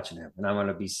love watching him. And I'm going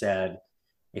to be sad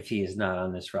if he is not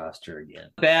on this roster again.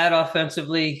 Bad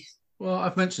offensively. Well,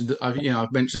 I've mentioned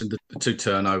the two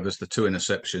turnovers, the two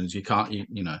interceptions. You can't,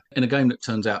 in a game that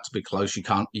turns out to be close, you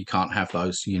can't have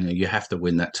those. You have to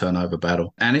win that turnover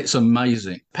battle, and it's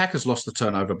amazing. Packers lost the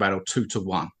turnover battle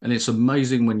 2-1, and it's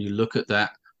amazing when you look at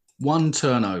that. One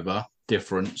turnover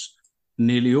difference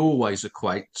nearly always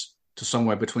equates to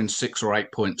somewhere between 6 or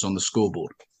 8 points on the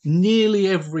scoreboard, nearly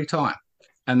every time,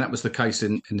 and that was the case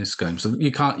in this game. So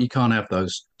you can't have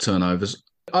those turnovers.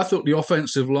 I thought the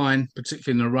offensive line,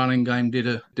 particularly in the running game, did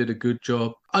a good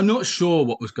job. I'm not sure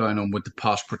what was going on with the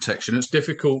pass protection. It's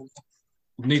difficult.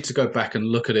 We need to go back and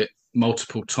look at it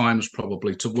multiple times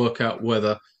probably to work out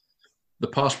whether the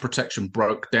pass protection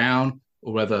broke down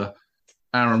or whether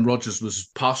Aaron Rodgers was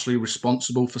partially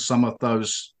responsible for some of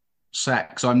those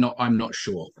sacks. I'm not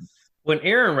sure. When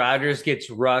Aaron Rodgers gets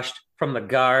rushed from the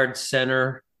guard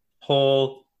center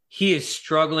hole, he is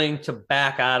struggling to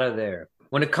back out of there.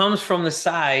 When it comes from the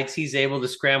sides, he's able to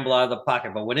scramble out of the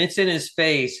pocket. But when it's in his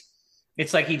face,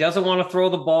 it's like he doesn't want to throw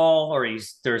the ball or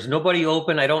there's nobody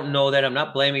open. I don't know that. I'm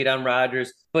not blaming it on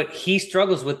Rodgers. But he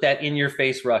struggles with that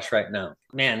in-your-face rush right now.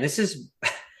 Man,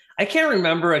 I can't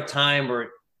remember a time where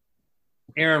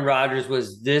Aaron Rodgers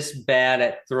was this bad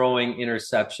at throwing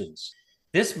interceptions.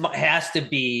 This has to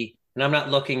be, and I'm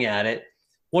not looking at it,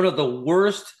 one of the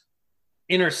worst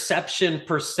interception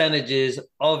percentages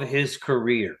of his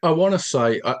career. I want to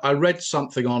say, I read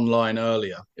something online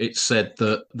earlier. It said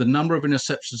that the number of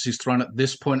interceptions he's thrown at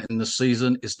this point in the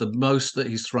season is the most that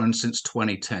he's thrown since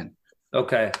 2010.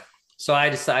 Okay. So I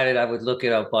decided I would look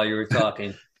it up while you were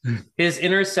talking. His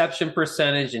interception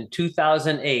percentage in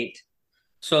 2008,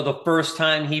 so the first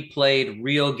time he played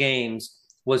real games,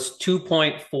 was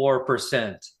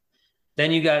 2.4%.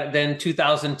 Then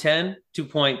 2010,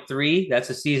 2.3. That's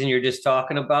the season you're just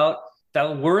talking about.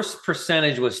 The worst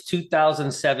percentage was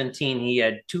 2017. He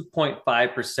had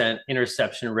 2.5%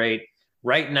 interception rate.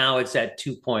 Right now it's at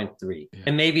 2.3. Yeah.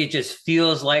 And maybe it just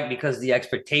feels like because the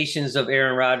expectations of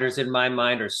Aaron Rodgers in my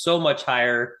mind are so much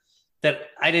higher that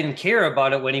I didn't care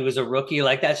about it when he was a rookie.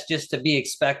 Like, that's just to be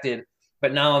expected.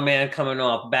 But now a man coming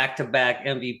off back-to-back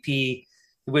MVP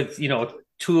with,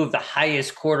 two of the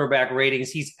highest quarterback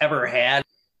ratings he's ever had,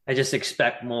 I just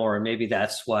expect more. And maybe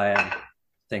that's why I'm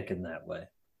thinking that way.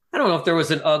 I don't know if there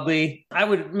was an ugly. I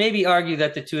would maybe argue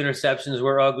that the two interceptions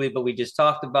were ugly, but we just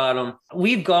talked about them.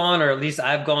 We've gone, or at least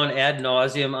I've gone ad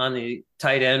nauseum on the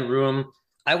tight end room.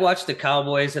 I watch the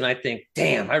Cowboys and I think,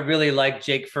 damn, I really like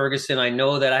Jake Ferguson. I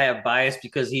know that I have bias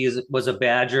because he was a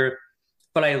Badger,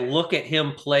 but I look at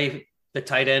him play the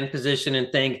tight end position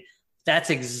and think,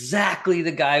 that's exactly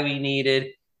the guy we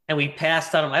needed. And we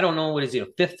passed on him. I don't know, what is he, a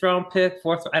 5th round pick,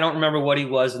 4th? I don't remember what he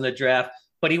was in the draft,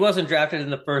 but he wasn't drafted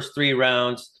in the first 3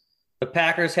 rounds. The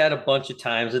Packers had a bunch of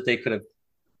times that they could have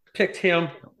picked him,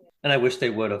 and I wish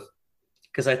they would have,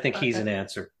 because I think he's an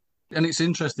answer. And it's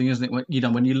interesting, isn't it?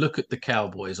 When you look at the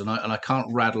Cowboys, and I can't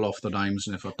rattle off the names,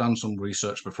 and if I've done some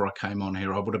research before I came on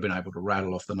here, I would have been able to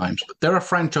rattle off the names. But they're a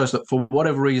franchise that, for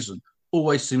whatever reason,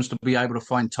 always seems to be able to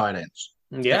find tight ends.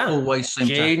 They Yeah. always seem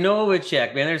Jay to,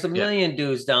 Novacek, man. There's a yeah, million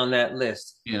dudes down that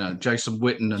list. Jason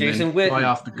Witten, and then Jason guy Witten.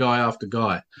 after guy after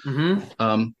guy.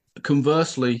 Mm-hmm.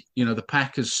 Conversely, the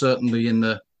Packers certainly in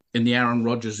the Aaron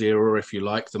Rodgers era, if you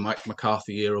like, the Mike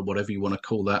McCarthy era, whatever you want to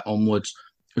call that, onwards,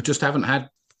 we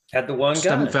Had the one just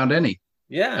haven't guy. found any.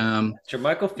 Yeah. Um,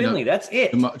 Jermichael you know, Finley. That's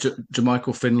it.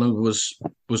 Jermichael Finley was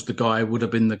the guy, would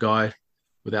have been the guy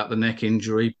without the neck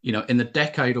injury. In the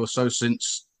decade or so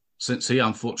since he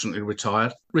unfortunately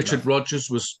retired, Richard Rodgers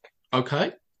was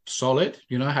okay, solid.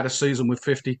 Had a season with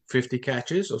 50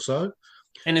 catches or so.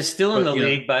 And is still in But the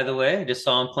league, by the way. I just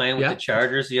saw him playing with yeah, the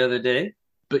Chargers the other day.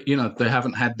 but they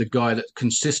haven't had the guy that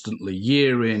consistently,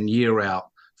 year in, year out,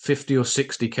 50 or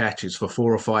 60 catches for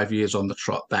 4 or 5 years on the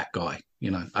trot. That guy,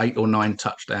 8 or 9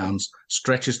 touchdowns,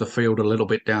 stretches the field a little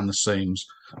bit down the seams.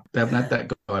 They haven't had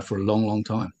that guy for a long, long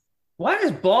time. Why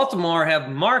does Baltimore have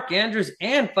Mark Andrews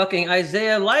and fucking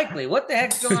Isaiah Likely? What the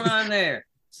heck's going on there?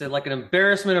 It's like an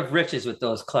embarrassment of riches with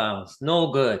those clowns.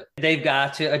 No good. They've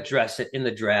got to address it in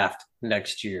the draft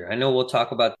next year. I know we'll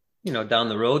talk about, down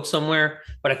the road somewhere,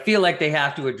 but I feel like they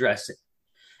have to address it.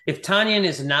 If Tanyan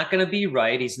is not going to be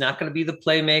right, he's not going to be the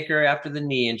playmaker after the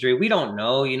knee injury. We don't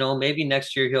know. Maybe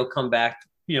next year he'll come back,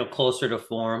 closer to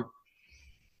form.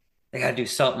 They got to do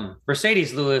something.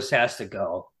 Mercedes Lewis has to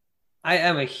go. I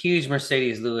am a huge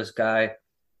Mercedes Lewis guy,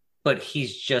 but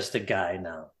he's just a guy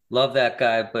now. Love that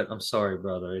guy, but I'm sorry,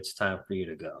 brother. It's time for you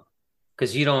to go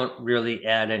because you don't really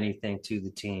add anything to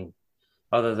the team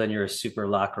other than you're a super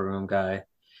locker room guy.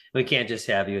 We can't just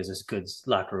have you as this good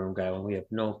locker room guy when we have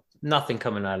nothing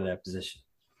coming out of that position.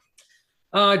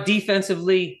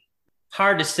 Defensively,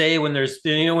 hard to say when there's,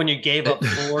 when you gave up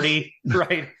 40,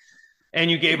 right?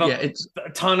 And you gave up a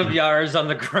ton of yards on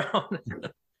the ground.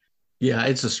 Yeah,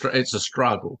 it's a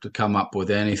struggle to come up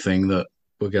with anything that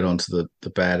we'll get onto the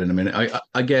bad in a minute.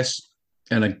 I guess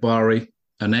an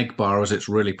Enegbar as it's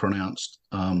really pronounced.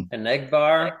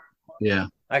 Enegbar? Yeah.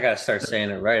 I got to start saying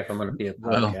it right if I'm going to be a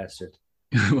podcaster.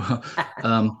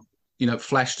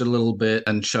 Flashed a little bit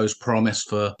and shows promise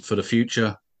for the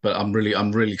future, but I'm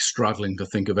really struggling to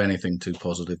think of anything too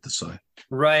positive to say.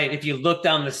 Right. If you look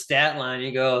down the stat line,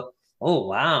 you go, oh,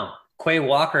 wow. Quay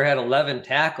Walker had 11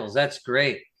 tackles. That's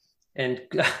great. And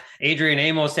Adrian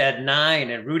Amos had 9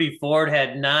 and Rudy Ford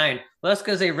had 9. Well, that's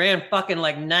because they ran fucking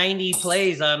like 90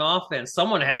 plays on offense.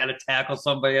 Someone had to tackle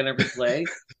somebody on every play.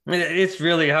 It's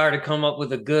really hard to come up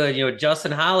with a good,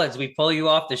 Justin Hollins, we pull you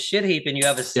off the shit heap and you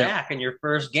have a sack in your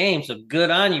first game. So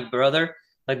good on you, brother.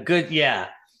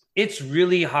 It's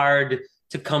really hard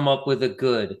to come up with a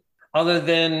good other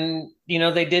than,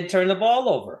 they did turn the ball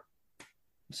over.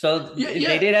 So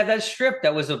they did have that strip.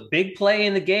 That was a big play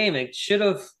in the game. It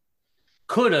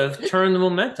could have turned the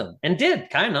momentum and did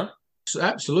kind of.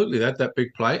 Absolutely, they had that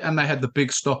big play, and they had the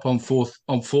big stop on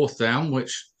fourth down,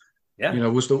 which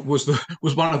was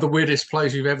one of the weirdest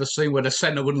plays you've ever seen, where the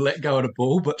center wouldn't let go of the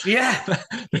ball. But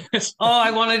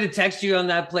I wanted to text you on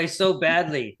that play so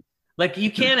badly. Like you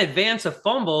can't advance a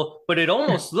fumble, but it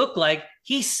almost looked like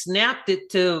he snapped it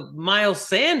to Miles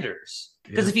Sanders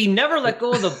because if he never let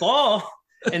go of the ball.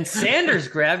 And Sanders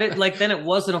grabbed it, then it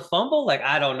wasn't a fumble.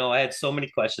 I don't know. I had so many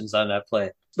questions on that play.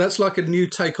 That's like a new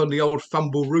take on the old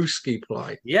fumble Rooski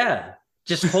play. Yeah.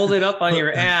 Just hold it up on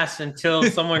your ass until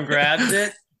someone grabs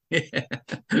it. Yeah.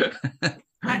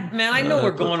 I know we're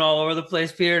going all over the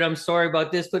place, Peter. I'm sorry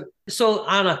about this. But so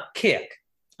on a kick,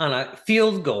 on a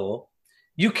field goal,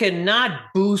 you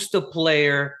cannot boost a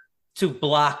player to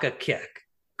block a kick,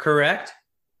 correct?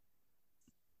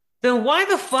 Then why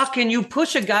the fuck can you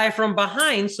push a guy from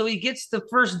behind so he gets the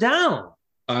first down?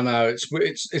 I know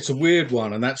it's a weird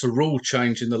one, and that's a rule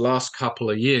change in the last couple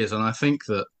of years. And I think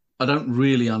that I don't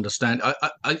really understand.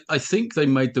 I think they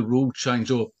made the rule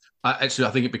change, I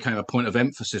think it became a point of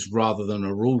emphasis rather than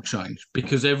a rule change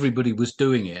because everybody was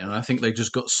doing it, and I think they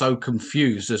just got so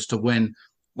confused as to when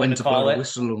to blow the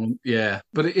whistle. Yeah,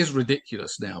 but it is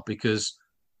ridiculous now because.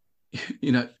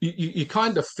 You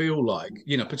kind of feel like,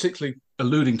 particularly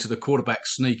alluding to the quarterback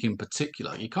sneak in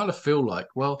particular, you kind of feel like,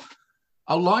 well,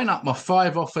 I'll line up my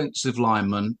 5 offensive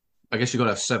linemen. I guess you've got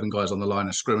to have 7 guys on the line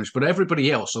of scrimmage, but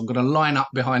everybody else, I'm going to line up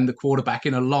behind the quarterback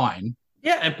in a line.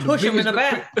 Yeah, and push him in the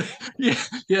back.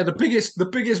 The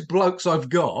biggest blokes I've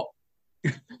got,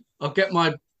 I'll get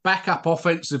my backup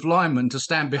offensive lineman to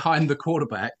stand behind the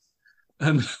quarterback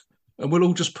and we'll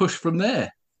all just push from there.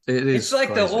 It's like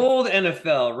crazy. The old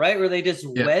NFL, right? Where they just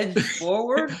wedge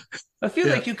forward. I feel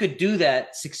like you could do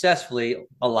that successfully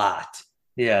a lot.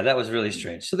 Yeah, that was really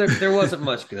strange. So there wasn't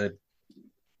much good.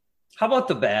 How about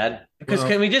the bad? Because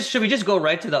should we just go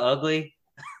right to the ugly?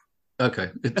 Okay.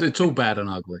 It's all bad and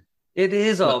ugly. It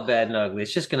is Look, all bad and ugly.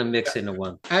 It's just going to mix into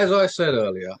one. as I said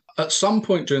earlier, at some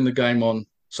point during the game on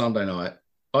Sunday night,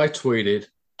 I tweeted,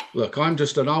 look, I'm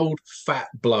just an old fat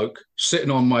bloke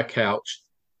sitting on my couch,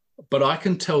 but I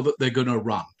can tell that they're going to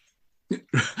run.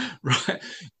 Right.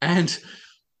 And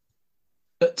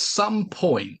at some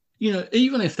point,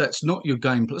 even if that's not your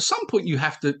game, at some point you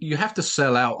have to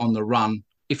sell out on the run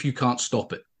if you can't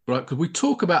stop it. Right. Because we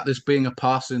talk about this being a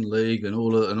passing league and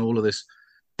all of this.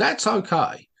 That's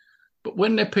okay. But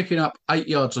when they're picking up 8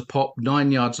 yards a pop,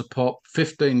 9 yards a pop,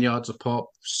 15 yards a pop,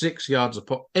 6 yards a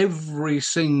pop, every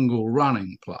single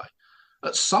running play,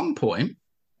 at some point,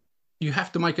 you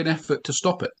have to make an effort to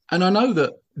stop it. And I know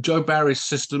that Joe Barry's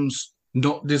system's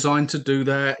not designed to do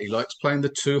that. He likes playing the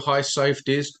two high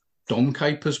safeties. Dom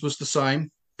Capers was the same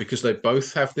because they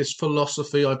both have this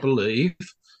philosophy, I believe.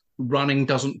 Running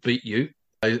doesn't beat you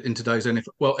in today's NFL.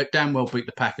 Well, it damn well beat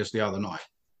the Packers the other night.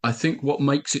 I think what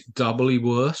makes it doubly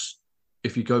worse,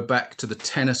 if you go back to the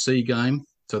Tennessee game,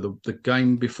 so the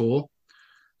game before,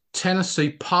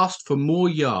 Tennessee passed for more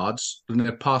yards than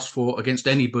they've passed for against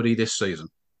anybody this season,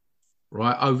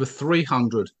 right? Over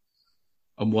 300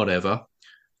 and whatever.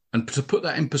 And to put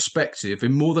that in perspective,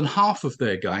 in more than half of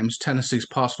their games, Tennessee's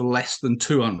passed for less than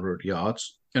 200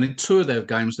 yards. And in two of their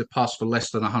games, they passed for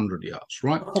less than 100 yards,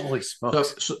 right? Holy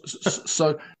smokes.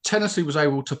 So Tennessee was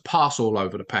able to pass all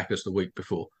over the Packers the week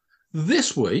before.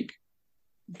 This week,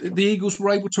 the Eagles were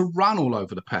able to run all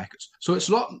over the Packers. So it's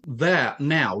not there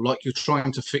now like you're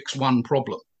trying to fix one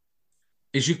problem.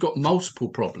 Is you've got multiple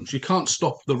problems. You can't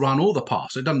stop the run or the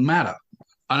pass. It doesn't matter.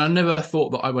 And I never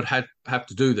thought that I would have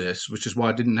to do this, which is why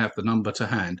I didn't have the number to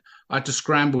hand. I had to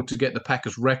scramble to get the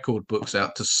Packers record books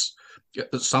out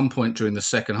at some point during the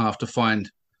second half to find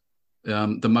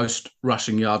the most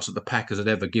rushing yards that the Packers had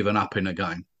ever given up in a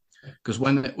game. Because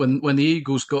when the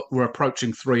Eagles were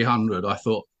approaching 300, I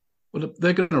thought, well,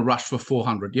 they're going to rush for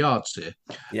 400 yards here,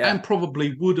 and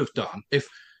probably would have done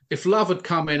if Love had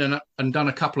come in and done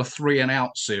a couple of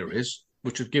 3-and-out series,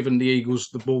 which had given the Eagles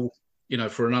the ball,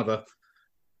 for another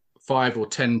 5 or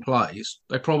 10 plays,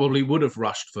 they probably would have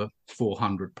rushed for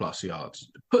 400 plus yards.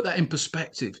 Put that in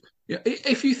perspective.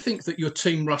 If you think that your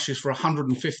team rushes for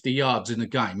 150 yards in a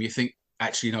game, you think,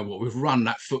 actually, you know what, we've run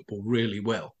that football really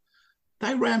well.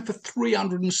 They ran for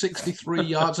 363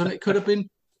 yards, and it could have been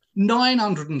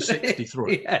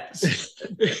 963. Yes.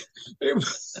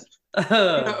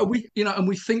 And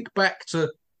we think back to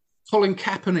Colin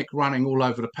Kaepernick running all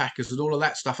over the Packers and all of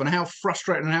that stuff, and how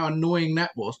frustrating and how annoying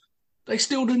that was. They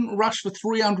still didn't rush for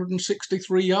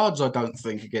 363 yards, I don't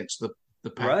think, against the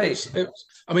Packers. Right.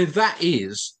 That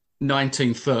is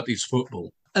 1930s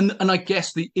football. And I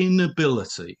guess the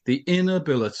inability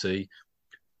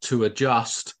to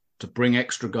adjust, to bring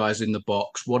extra guys in the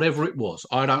box, whatever it was,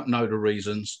 I don't know the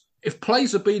reasons. If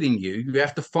plays are beating you, you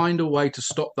have to find a way to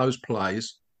stop those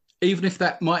plays, even if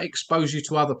that might expose you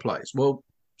to other plays. Well,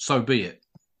 so be it.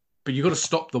 But you've got to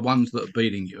stop the ones that are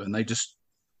beating you, and they just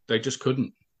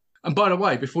couldn't. And by the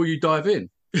way, before you dive in,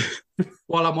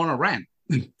 while I'm on a rant,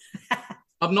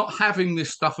 I'm not having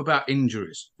this stuff about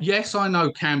injuries. Yes, I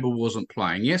know Campbell wasn't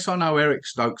playing. Yes, I know Eric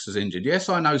Stokes is injured. Yes,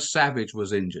 I know Savage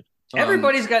was injured.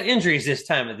 Everybody's got injuries this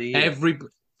time of the year.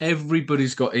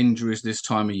 Everybody's got injuries this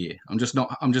time of year. I'm just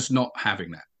not having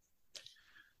that.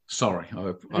 Sorry,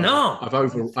 I've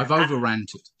over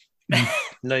ranted.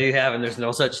 No, you haven't. There's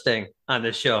no such thing on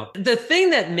this show. The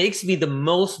thing that makes me the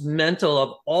most mental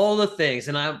of all the things,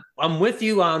 and I'm with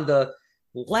you on the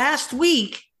last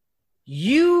week,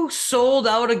 you sold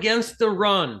out against the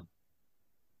run.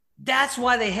 That's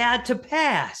why they had to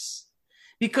pass.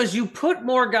 Because you put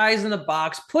more guys in the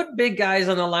box, put big guys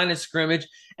on the line of scrimmage,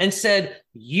 and said,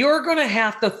 you're going to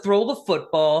have to throw the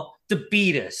football to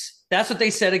beat us. That's what they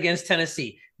said against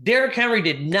Tennessee. Derrick Henry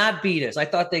did not beat us. I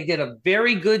thought they did a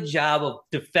very good job of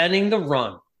defending the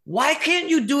run. Why can't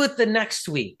you do it the next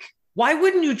week? Why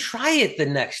wouldn't you try it the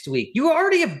next week? You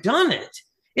already have done it.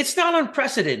 It's not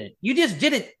unprecedented. You just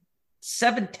did it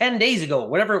 7-10 days ago,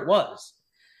 whatever it was.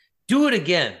 Do it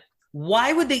again.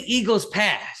 Why would the Eagles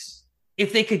pass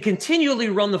if they could continually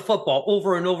run the football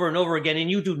over and over and over again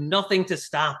and you do nothing to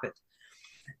stop it?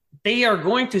 They are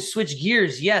going to switch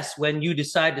gears, yes, when you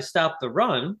decide to stop the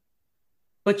run,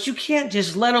 but you can't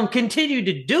just let them continue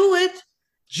to do it.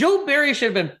 Joe Barry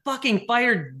should have been fucking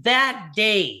fired that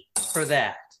day for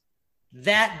that.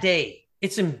 That day.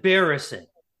 It's embarrassing.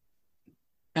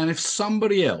 And if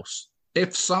somebody else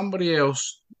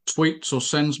tweets or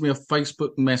sends me a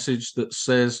Facebook message that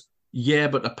says, yeah,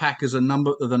 but the Packers are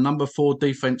the number 4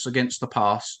 defense against the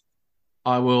pass,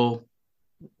 I will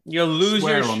You'll lose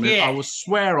your shit. I will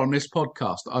swear on this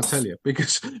podcast, I'll tell you,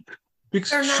 because Because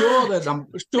They're sure, not.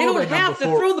 sure They don't they're have number to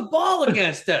 4. throw the ball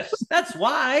against us. That's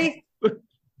why.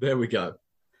 There we go.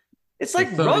 It's The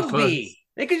like rugby.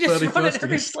 They could just run it 31st every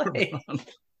against the play. run.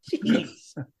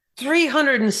 Jeez.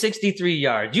 363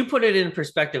 yards. You put it in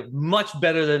perspective much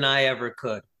better than I ever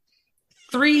could.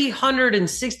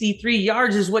 363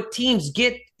 yards is what teams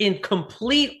get in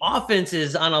complete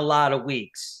offenses on a lot of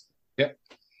weeks. Yep.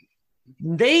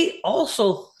 They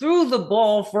also threw the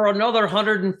ball for another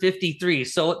 153.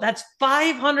 So that's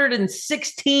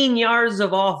 516 yards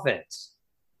of offense,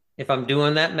 if I'm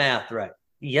doing that math right.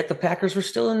 Yet the Packers were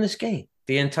still in this game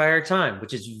the entire time,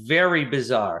 which is very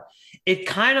bizarre. It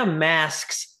kind of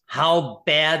masks how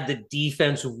bad the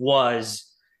defense was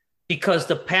because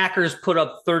the Packers put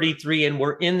up 33 and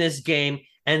were in this game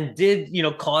and did,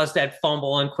 cause that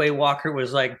fumble. And Quay Walker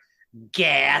was like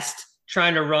gassed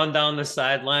trying to run down the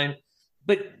sideline.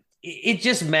 But it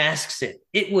just masks it.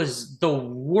 It was the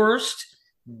worst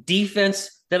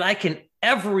defense that I can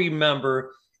ever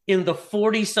remember in the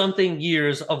 40-something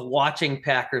years of watching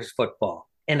Packers football.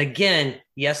 And again,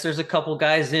 yes, there's a couple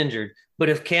guys injured, but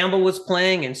if Campbell was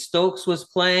playing and Stokes was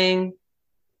playing,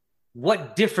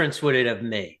 what difference would it have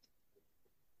made?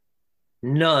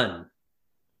 None.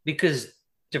 Because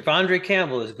Devondre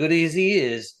Campbell, as good as he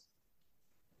is,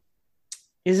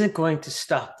 isn't going to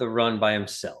stop the run by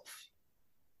himself.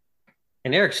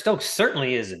 And Eric Stokes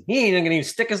certainly isn't. He ain't going to even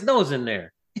stick his nose in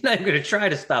there. He's not even going to try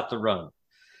to stop the run.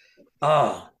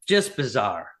 Oh, just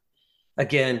bizarre.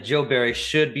 Again, Joe Barry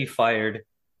should be fired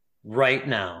right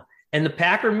now. And the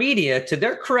Packer media, to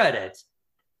their credit,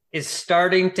 is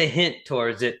starting to hint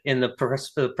towards it in the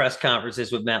press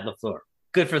conferences with Matt LaFleur.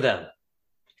 Good for them.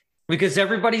 Because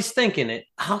everybody's thinking it.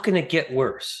 How can it get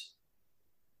worse?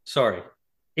 Sorry,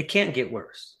 it can't get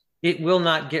worse. It will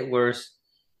not get worse.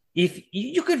 If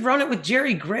you could run it with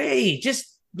Jerry Gray,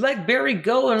 just let Barry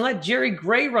go and let Jerry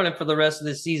Gray run it for the rest of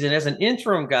the season as an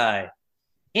interim guy.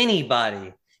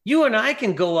 Anybody. You and I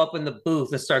can go up in the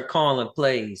booth and start calling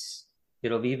plays.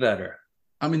 It'll be better.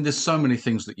 I mean, there's so many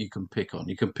things that you can pick on.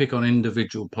 You can pick on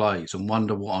individual plays and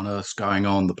wonder what on earth's going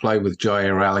on. The play with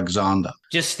Jair Alexander.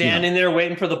 Just standing there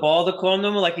waiting for the ball to come to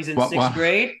him like he's in sixth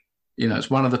grade. It's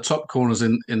one of the top corners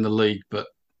in the league, but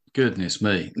goodness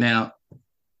me. Now,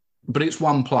 but it's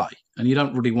one play, and you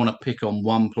don't really want to pick on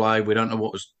one play. We don't know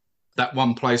what was that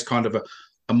one play is kind of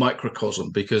a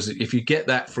microcosm, because if you get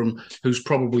that from who's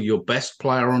probably your best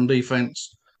player on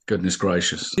defense, goodness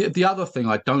gracious. The other thing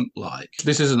I don't like,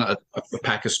 this isn't a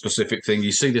Packers-specific thing.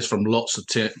 You see this from lots of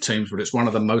teams, but it's one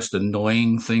of the most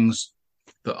annoying things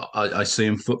that I see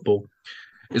in football,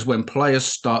 is when players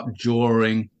start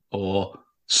jawing or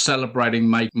celebrating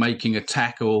making a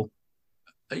tackle.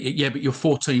 Yeah, but you're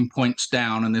 14 points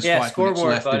down and there's 5 minutes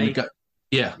left. Buddy. And we go,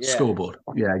 yeah, scoreboard.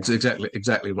 Yeah,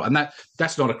 exactly right. And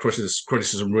that's not a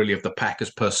criticism really of the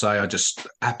Packers per se. I just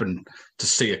happened to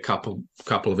see a couple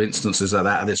of instances of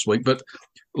that this week, but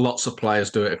lots of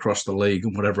players do it across the league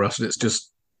and whatever else. And it's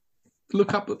just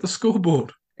look up at the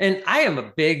scoreboard. And I am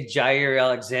a big Jair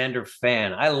Alexander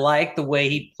fan. I like the way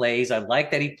he plays. I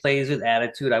like that he plays with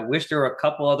attitude. I wish there were a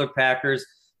couple other Packers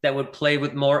that would play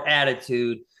with more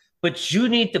attitude. But you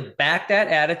need to back that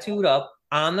attitude up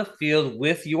on the field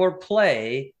with your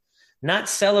play, not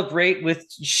celebrate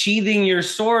with sheathing your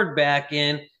sword back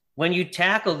in when you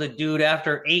tackle the dude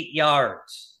after 8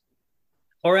 yards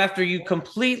or after you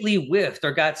completely whiffed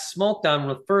or got smoked on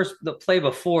the play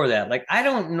before that. Like, I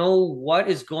don't know what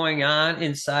is going on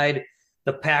inside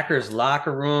the Packers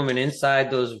locker room and inside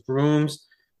those rooms,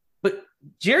 but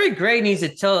Jerry Gray needs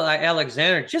to tell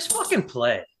Alexander, just fucking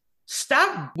play.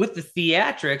 Stop with the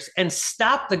theatrics and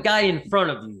stop the guy in front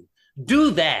of you.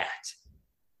 Do that.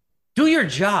 Do your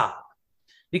job.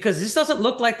 Because this doesn't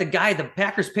look like the guy the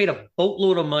Packers paid a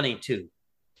boatload of money to.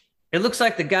 It looks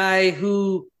like the guy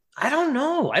who, I don't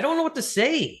know what to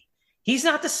say. He's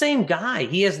not the same guy.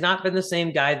 He has not been the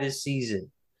same guy this season.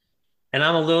 And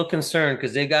I'm a little concerned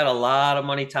because they got a lot of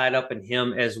money tied up in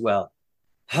him as well.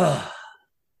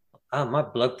 My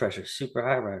blood pressure is super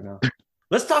high right now.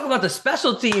 Let's talk about the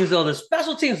special teams, though. The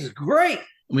special teams is great.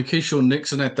 I mean, Keyshawn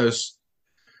Nixon had those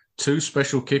 2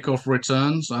 special kickoff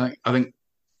returns. I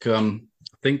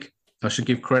think I should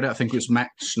give credit. I think it was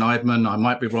Matt Schneidman. I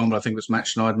might be wrong, but I think it was Matt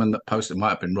Schneidman that posted. It might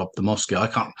have been Rob Demoski. I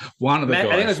can't. One of the guys.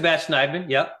 I think it was Matt Schneidman.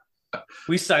 Yep.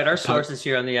 We cite our sources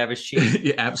here on the Average Chief.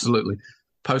 Yeah, absolutely.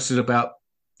 Posted about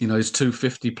his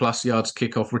 250+ yards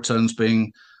kickoff returns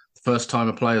being the first time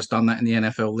a player's done that in the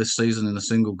NFL this season in a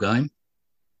single game.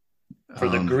 For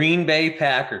the Green Bay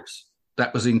Packers.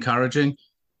 That was encouraging.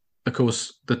 Of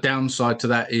course, the downside to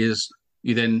that is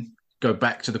you then go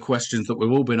back to the questions that we've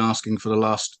all been asking for the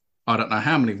last I don't know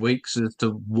how many weeks as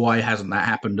to why hasn't that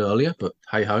happened earlier, but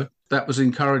hey ho. That was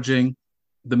encouraging.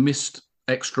 The missed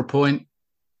extra point,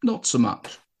 not so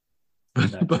much.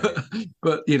 but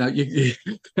but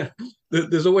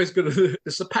there's always going to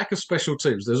it's a pack of special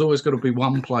teams. There's always going to be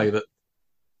one play that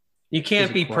you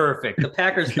can't be perfect. The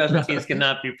Packers special teams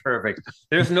cannot be perfect.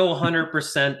 There's no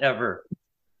 100% ever.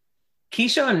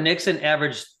 Keyshawn Nixon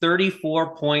averaged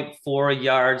 34.4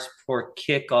 yards per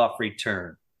kickoff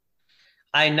return.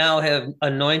 I now have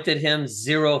anointed him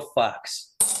 0 fucks.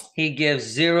 He gives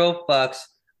 0 fucks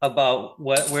about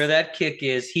where that kick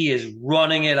is. He is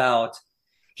running it out.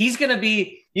 He's going to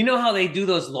be, you know how they do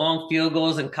those long field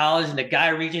goals in college and the guy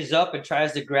reaches up and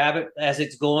tries to grab it as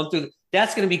it's going through?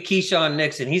 That's going to be Keyshawn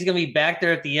Nixon. He's going to be back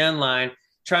there at the end line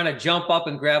trying to jump up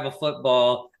and grab a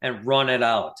football and run it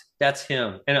out. That's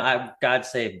him. And God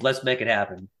save, let's make it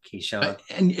happen, Keyshawn.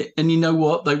 And you know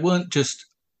what? They weren't just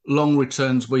long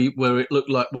returns where it looked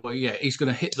like, well, yeah, he's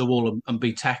going to hit the wall and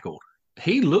be tackled.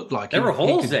 He looked like there were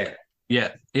holes there.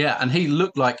 Yeah, and he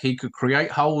looked like he could create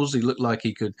holes. He looked like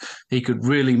he could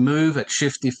really move at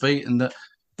shifty feet, and that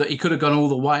he could have gone all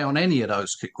the way on any of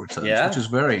those kick returns, which is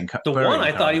very encouraging. The one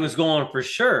I thought he was going for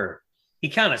sure. He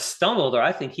kind of stumbled, or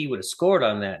I think he would have scored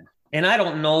on that. And I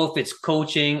don't know if it's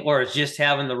coaching or it's just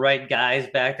having the right guys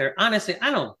back there. Honestly,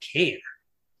 I don't care.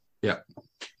 Yeah.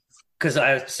 Because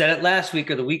I said it last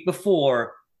week or the week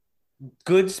before,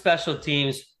 good special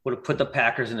teams would have put the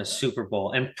Packers in a Super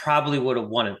Bowl and probably would have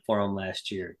won it for them last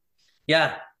year.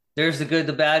 Yeah, there's the good,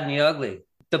 the bad, and the ugly.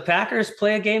 The Packers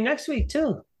play a game next week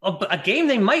too. A game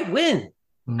they might win.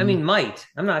 I mean, might.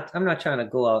 I'm not trying to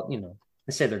go out, and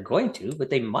say they're going to,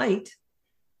 but they might.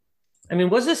 I mean,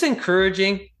 was this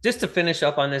encouraging? Just to finish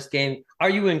up on this game, are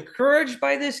you encouraged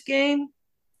by this game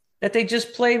that they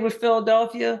just played with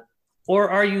Philadelphia, or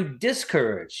are you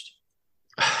discouraged?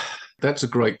 That's a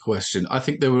great question. I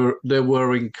think there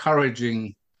were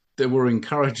encouraging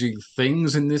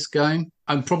things in this game.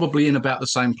 I'm probably in about the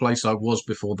same place I was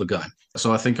before the game.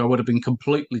 So I think I would have been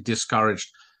completely discouraged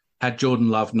had Jordan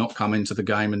Love not come into the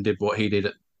game and did what he did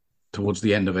towards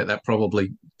the end of it. That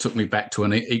probably took me back to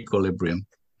an equilibrium.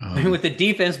 With the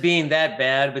defense being that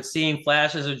bad, but seeing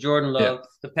flashes of Jordan Love,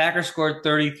 the Packers scored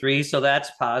 33, so that's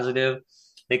positive.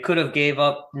 They could have gave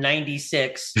up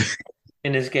 96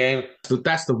 in this game.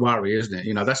 That's the worry, isn't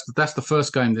it? That's the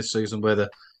first game this season where the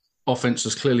offense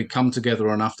has clearly come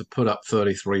together enough to put up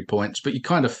 33 points, but you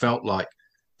kind of felt like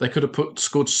they could have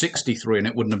scored 63 and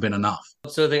it wouldn't have been enough.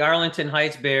 So the Arlington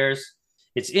Heights Bears,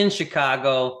 it's in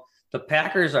Chicago. The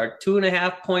Packers are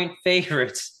 2.5-point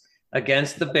favorites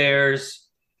against the Bears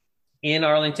in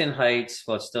Arlington Heights.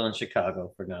 Well, it's still in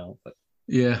Chicago for now. But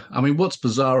yeah, I mean, what's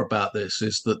bizarre about this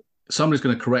is that somebody's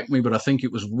going to correct me, but I think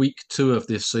it was week 2 of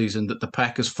this season that the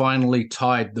Packers finally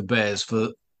tied the Bears for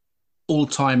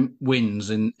all-time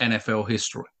wins in NFL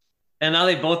history. And now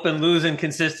they've both been losing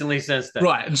consistently since then.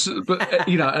 Right. And so, but,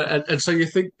 and so you're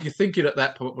thinking at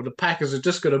that point, well, the Packers are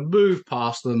just going to move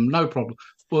past them, no problem.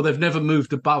 Well, they've never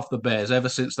moved above the Bears ever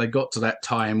since they got to that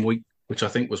tie in week, which I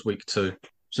think was week 2.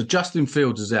 So Justin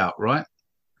Fields is out, right?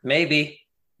 Maybe.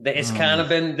 They've kind of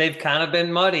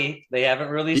been muddy. They haven't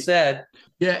really said.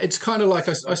 Yeah, it's kind of like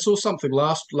I saw something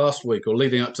last week or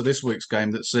leading up to this week's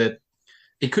game that said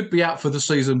he could be out for the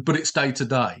season, but it's day to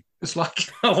day. It's like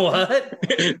what?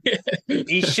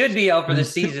 He should be out for the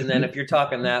season then, if you're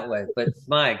talking that way. But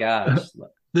my gosh,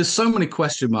 there's so many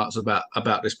question marks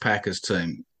about this Packers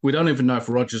team. We don't even know if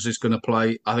Rodgers is going to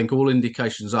play. I think all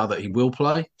indications are that he will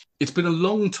play. It's been a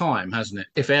long time, hasn't it,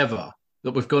 if ever,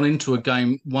 that we've gone into a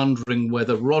game wondering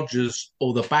whether Rodgers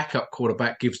or the backup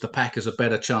quarterback gives the Packers a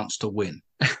better chance to win.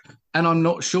 And I'm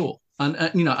not sure. And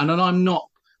I'm not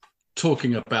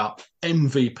talking about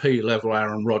MVP level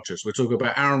Aaron Rodgers. We're talking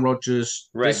about Aaron Rodgers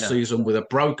this season with a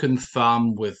broken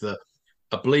thumb, with a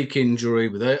oblique injury,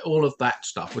 with all of that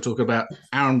stuff. We're talking about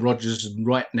Aaron Rodgers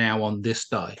right now on this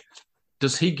day.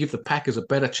 Does he give the Packers a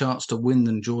better chance to win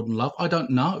than Jordan Love? I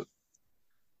don't know.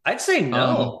 I'd say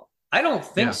no. I don't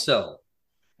think so.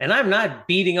 And I'm not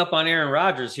beating up on Aaron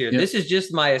Rodgers here. This is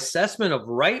just my assessment of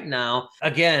right now.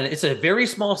 Again, it's a very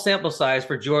small sample size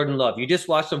for Jordan Love. You just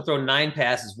watched him throw 9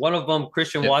 passes. One of them,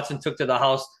 Christian Watson took to the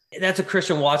house. That's a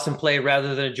Christian Watson play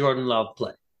rather than a Jordan Love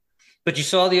play. But you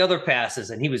saw the other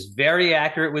passes, and he was very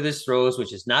accurate with his throws,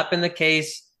 which has not been the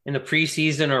case in the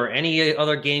preseason or any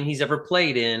other game he's ever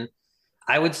played in.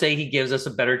 I would say he gives us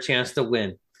a better chance to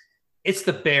win. It's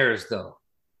the Bears, though.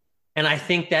 And I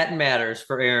think that matters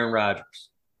for Aaron Rodgers.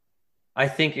 I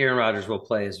think Aaron Rodgers will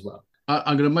play as well.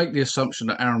 I'm going to make the assumption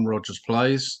that Aaron Rodgers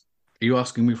plays. Are you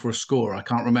asking me for a score? I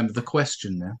can't remember the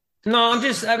question now. No, I'm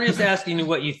just asking you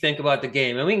what you think about the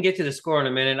game. And we can get to the score in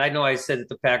a minute. I know I said that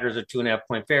the Packers are 2.5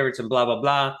 point favorites and blah, blah,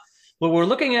 blah. But we're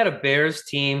looking at a Bears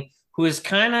team who is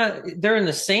they're in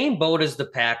the same boat as the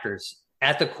Packers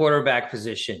at the quarterback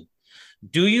position.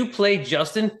 Do you play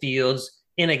Justin Fields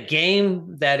in a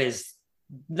game that is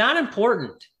not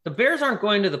important? The Bears aren't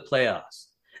going to the playoffs,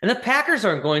 and the Packers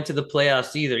aren't going to the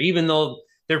playoffs either, even though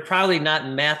they're probably not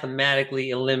mathematically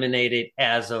eliminated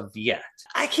as of yet.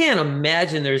 I can't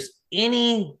imagine there's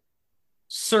any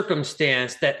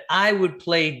circumstance that I would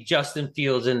play Justin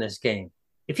Fields in this game.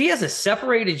 If he has a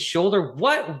separated shoulder,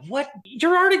 what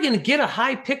you're already going to get a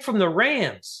high pick from the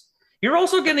Rams. You're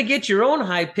also going to get your own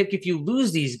high pick if you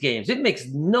lose these games. It makes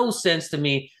no sense to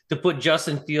me to put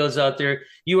Justin Fields out there.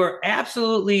 You are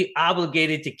absolutely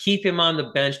obligated to keep him on the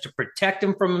bench to protect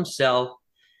him from himself.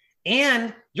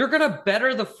 And you're going to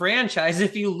better the franchise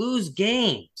if you lose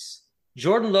games.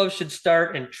 Jordan Love should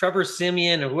start, and Trevor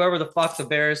Siemian or whoever the fuck the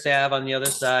Bears have on the other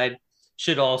side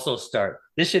should also start.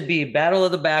 This should be battle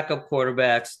of the backup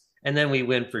quarterbacks, and then we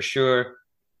win for sure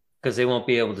because they won't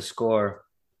be able to score.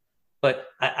 But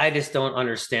I just don't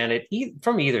understand it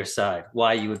from either side,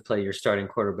 why you would play your starting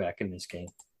quarterback in this game.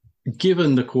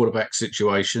 Given the quarterback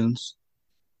situations,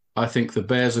 I think the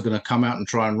Bears are going to come out and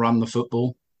try and run the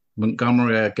football.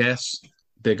 Montgomery, I guess,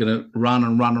 they're going to run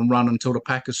and run and run until the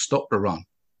Packers stop the run.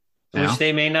 Which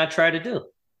they may not try to do.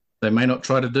 They may not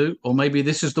try to do, or maybe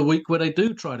this is the week where they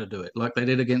do try to do it, like they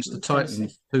did against the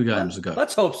Titans 2 games ago.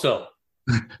 Let's hope so.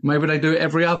 Maybe they do it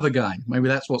every other game. Maybe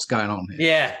that's what's going on here.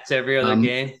 Yeah, it's every other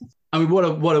game. I mean, what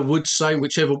I would say,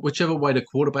 whichever way the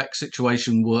quarterback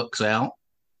situation works out,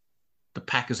 the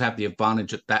Packers have the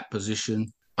advantage at that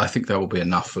position. I think that will be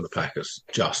enough for the Packers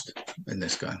just in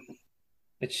this game.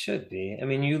 It should be. I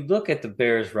mean, you look at the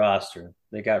Bears roster.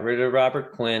 They got rid of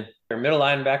Robert Quinn. Their middle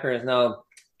linebacker is now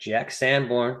Jack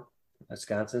Sanborn,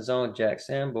 Wisconsin's own Jack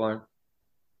Sanborn.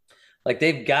 Like,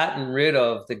 they've gotten rid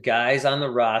of the guys on the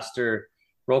roster,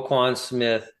 Roquan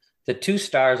Smith. The 2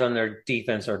 stars on their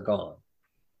defense are gone.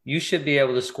 You should be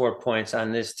able to score points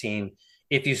on this team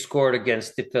if you scored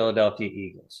against the Philadelphia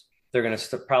Eagles. They're going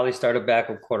to probably start a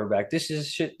backup quarterback. This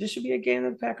should be a game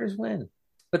that the Packers win.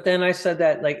 But then I said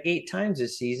that like 8 times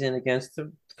this season against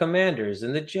the Commanders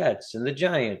and the Jets and the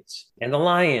Giants and the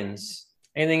Lions.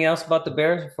 Anything else about the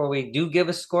Bears before we do give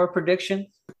a score prediction?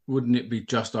 Wouldn't it be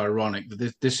just ironic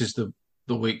that this is the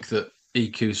week that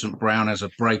EQ St. Brown has a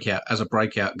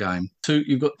breakout game?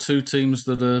 You've got 2 teams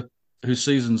whose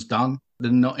season's done.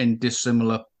 They're not in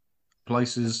dissimilar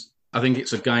places. I think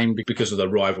it's a game because of the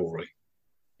rivalry.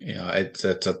 You know,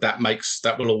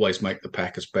 that will always make the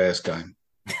Packers Bears game.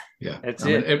 Yeah, that's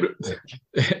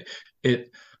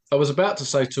it. I was about to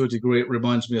say, to a degree, it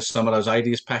reminds me of some of those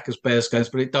 80s Packers Bears games,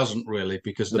 but it doesn't really,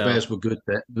 because the Bears were good.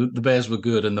 The Bears were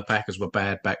good, and the Packers were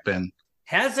bad back then.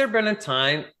 Has there been a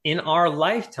time in our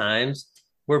lifetimes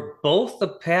where both the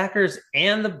Packers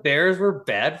and the Bears were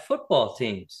bad football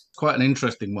teams? Quite an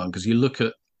interesting one, because you look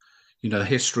at, the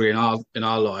history in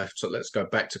our life. So let's go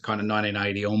back to kind of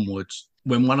 1980 onwards.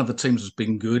 When one of the teams has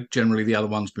been good, generally the other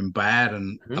one's been bad,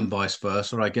 and vice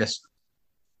versa. I guess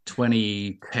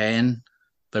 2010,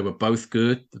 they were both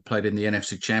good. They played in the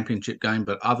NFC Championship game,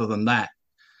 but other than that,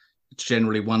 it's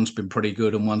generally one's been pretty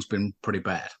good and one's been pretty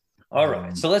bad. All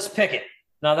right, so let's pick it.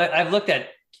 Now that I've looked at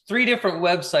 3 different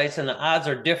websites, and the odds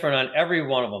are different on every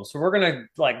one of them. So we're going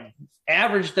to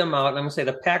average them out. And I'm going to say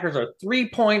the Packers are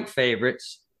 3-point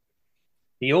favorites.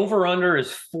 The over-under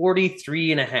is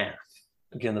 43.5.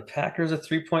 Again, the Packers are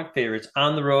 3-point favorites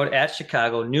on the road at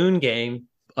Chicago, noon game.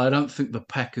 I don't think the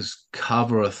Packers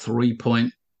cover a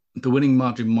 3-point. The winning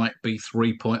margin might be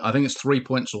 3 points. I think it's 3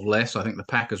 points or less. I think the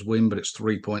Packers win, but it's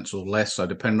 3 points or less. So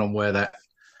depending on where that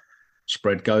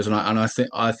spread goes, and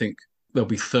I think there'll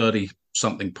be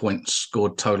 30-something points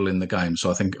scored total in the game. So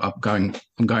I think I'm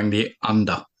going the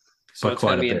under. So it's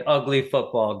going to be an ugly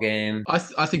football game. I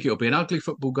think it'll be an ugly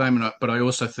football game, but I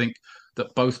also think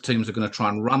that both teams are going to try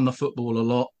and run the football a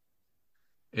lot.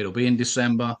 It'll be in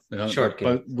December, short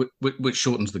game, which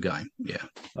shortens the game. Yeah.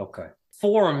 Okay.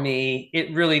 For me,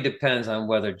 it really depends on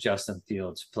whether Justin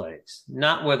Fields plays,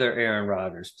 not whether Aaron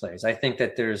Rodgers plays. I think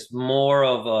that there's more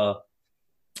of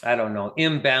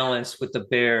imbalance with the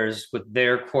Bears with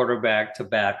their quarterback to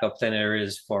back up than there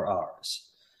is for ours.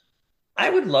 I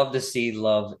would love to see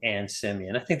Love and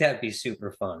Siemian. I think that'd be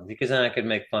super fun, because then I could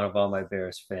make fun of all my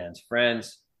Bears friends,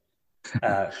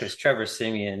 because Trevor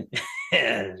Siemian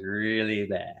is really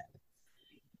bad.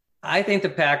 I think the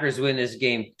Packers win this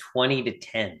game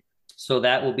 20-10. So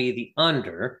that will be the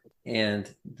under,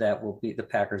 and that will be the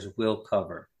Packers will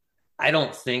cover. I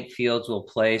don't think Fields will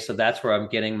play, so that's where I'm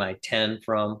getting my 10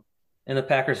 from. And the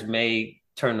Packers may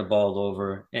turn the ball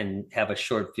over and have a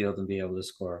short field and be able to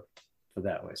score for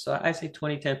that way. So I say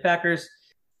 2010 Packers.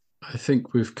 I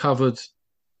think we've covered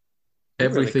We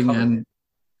really everything covered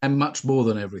and much more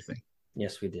than everything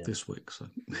Yes, we did. this week. So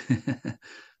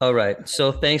All right.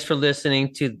 So thanks for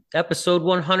listening to episode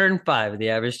 105 of the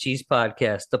Average Cheese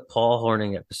Podcast, the Paul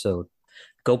Hornung episode.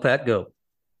 Go Pack, go.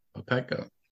 Pack go.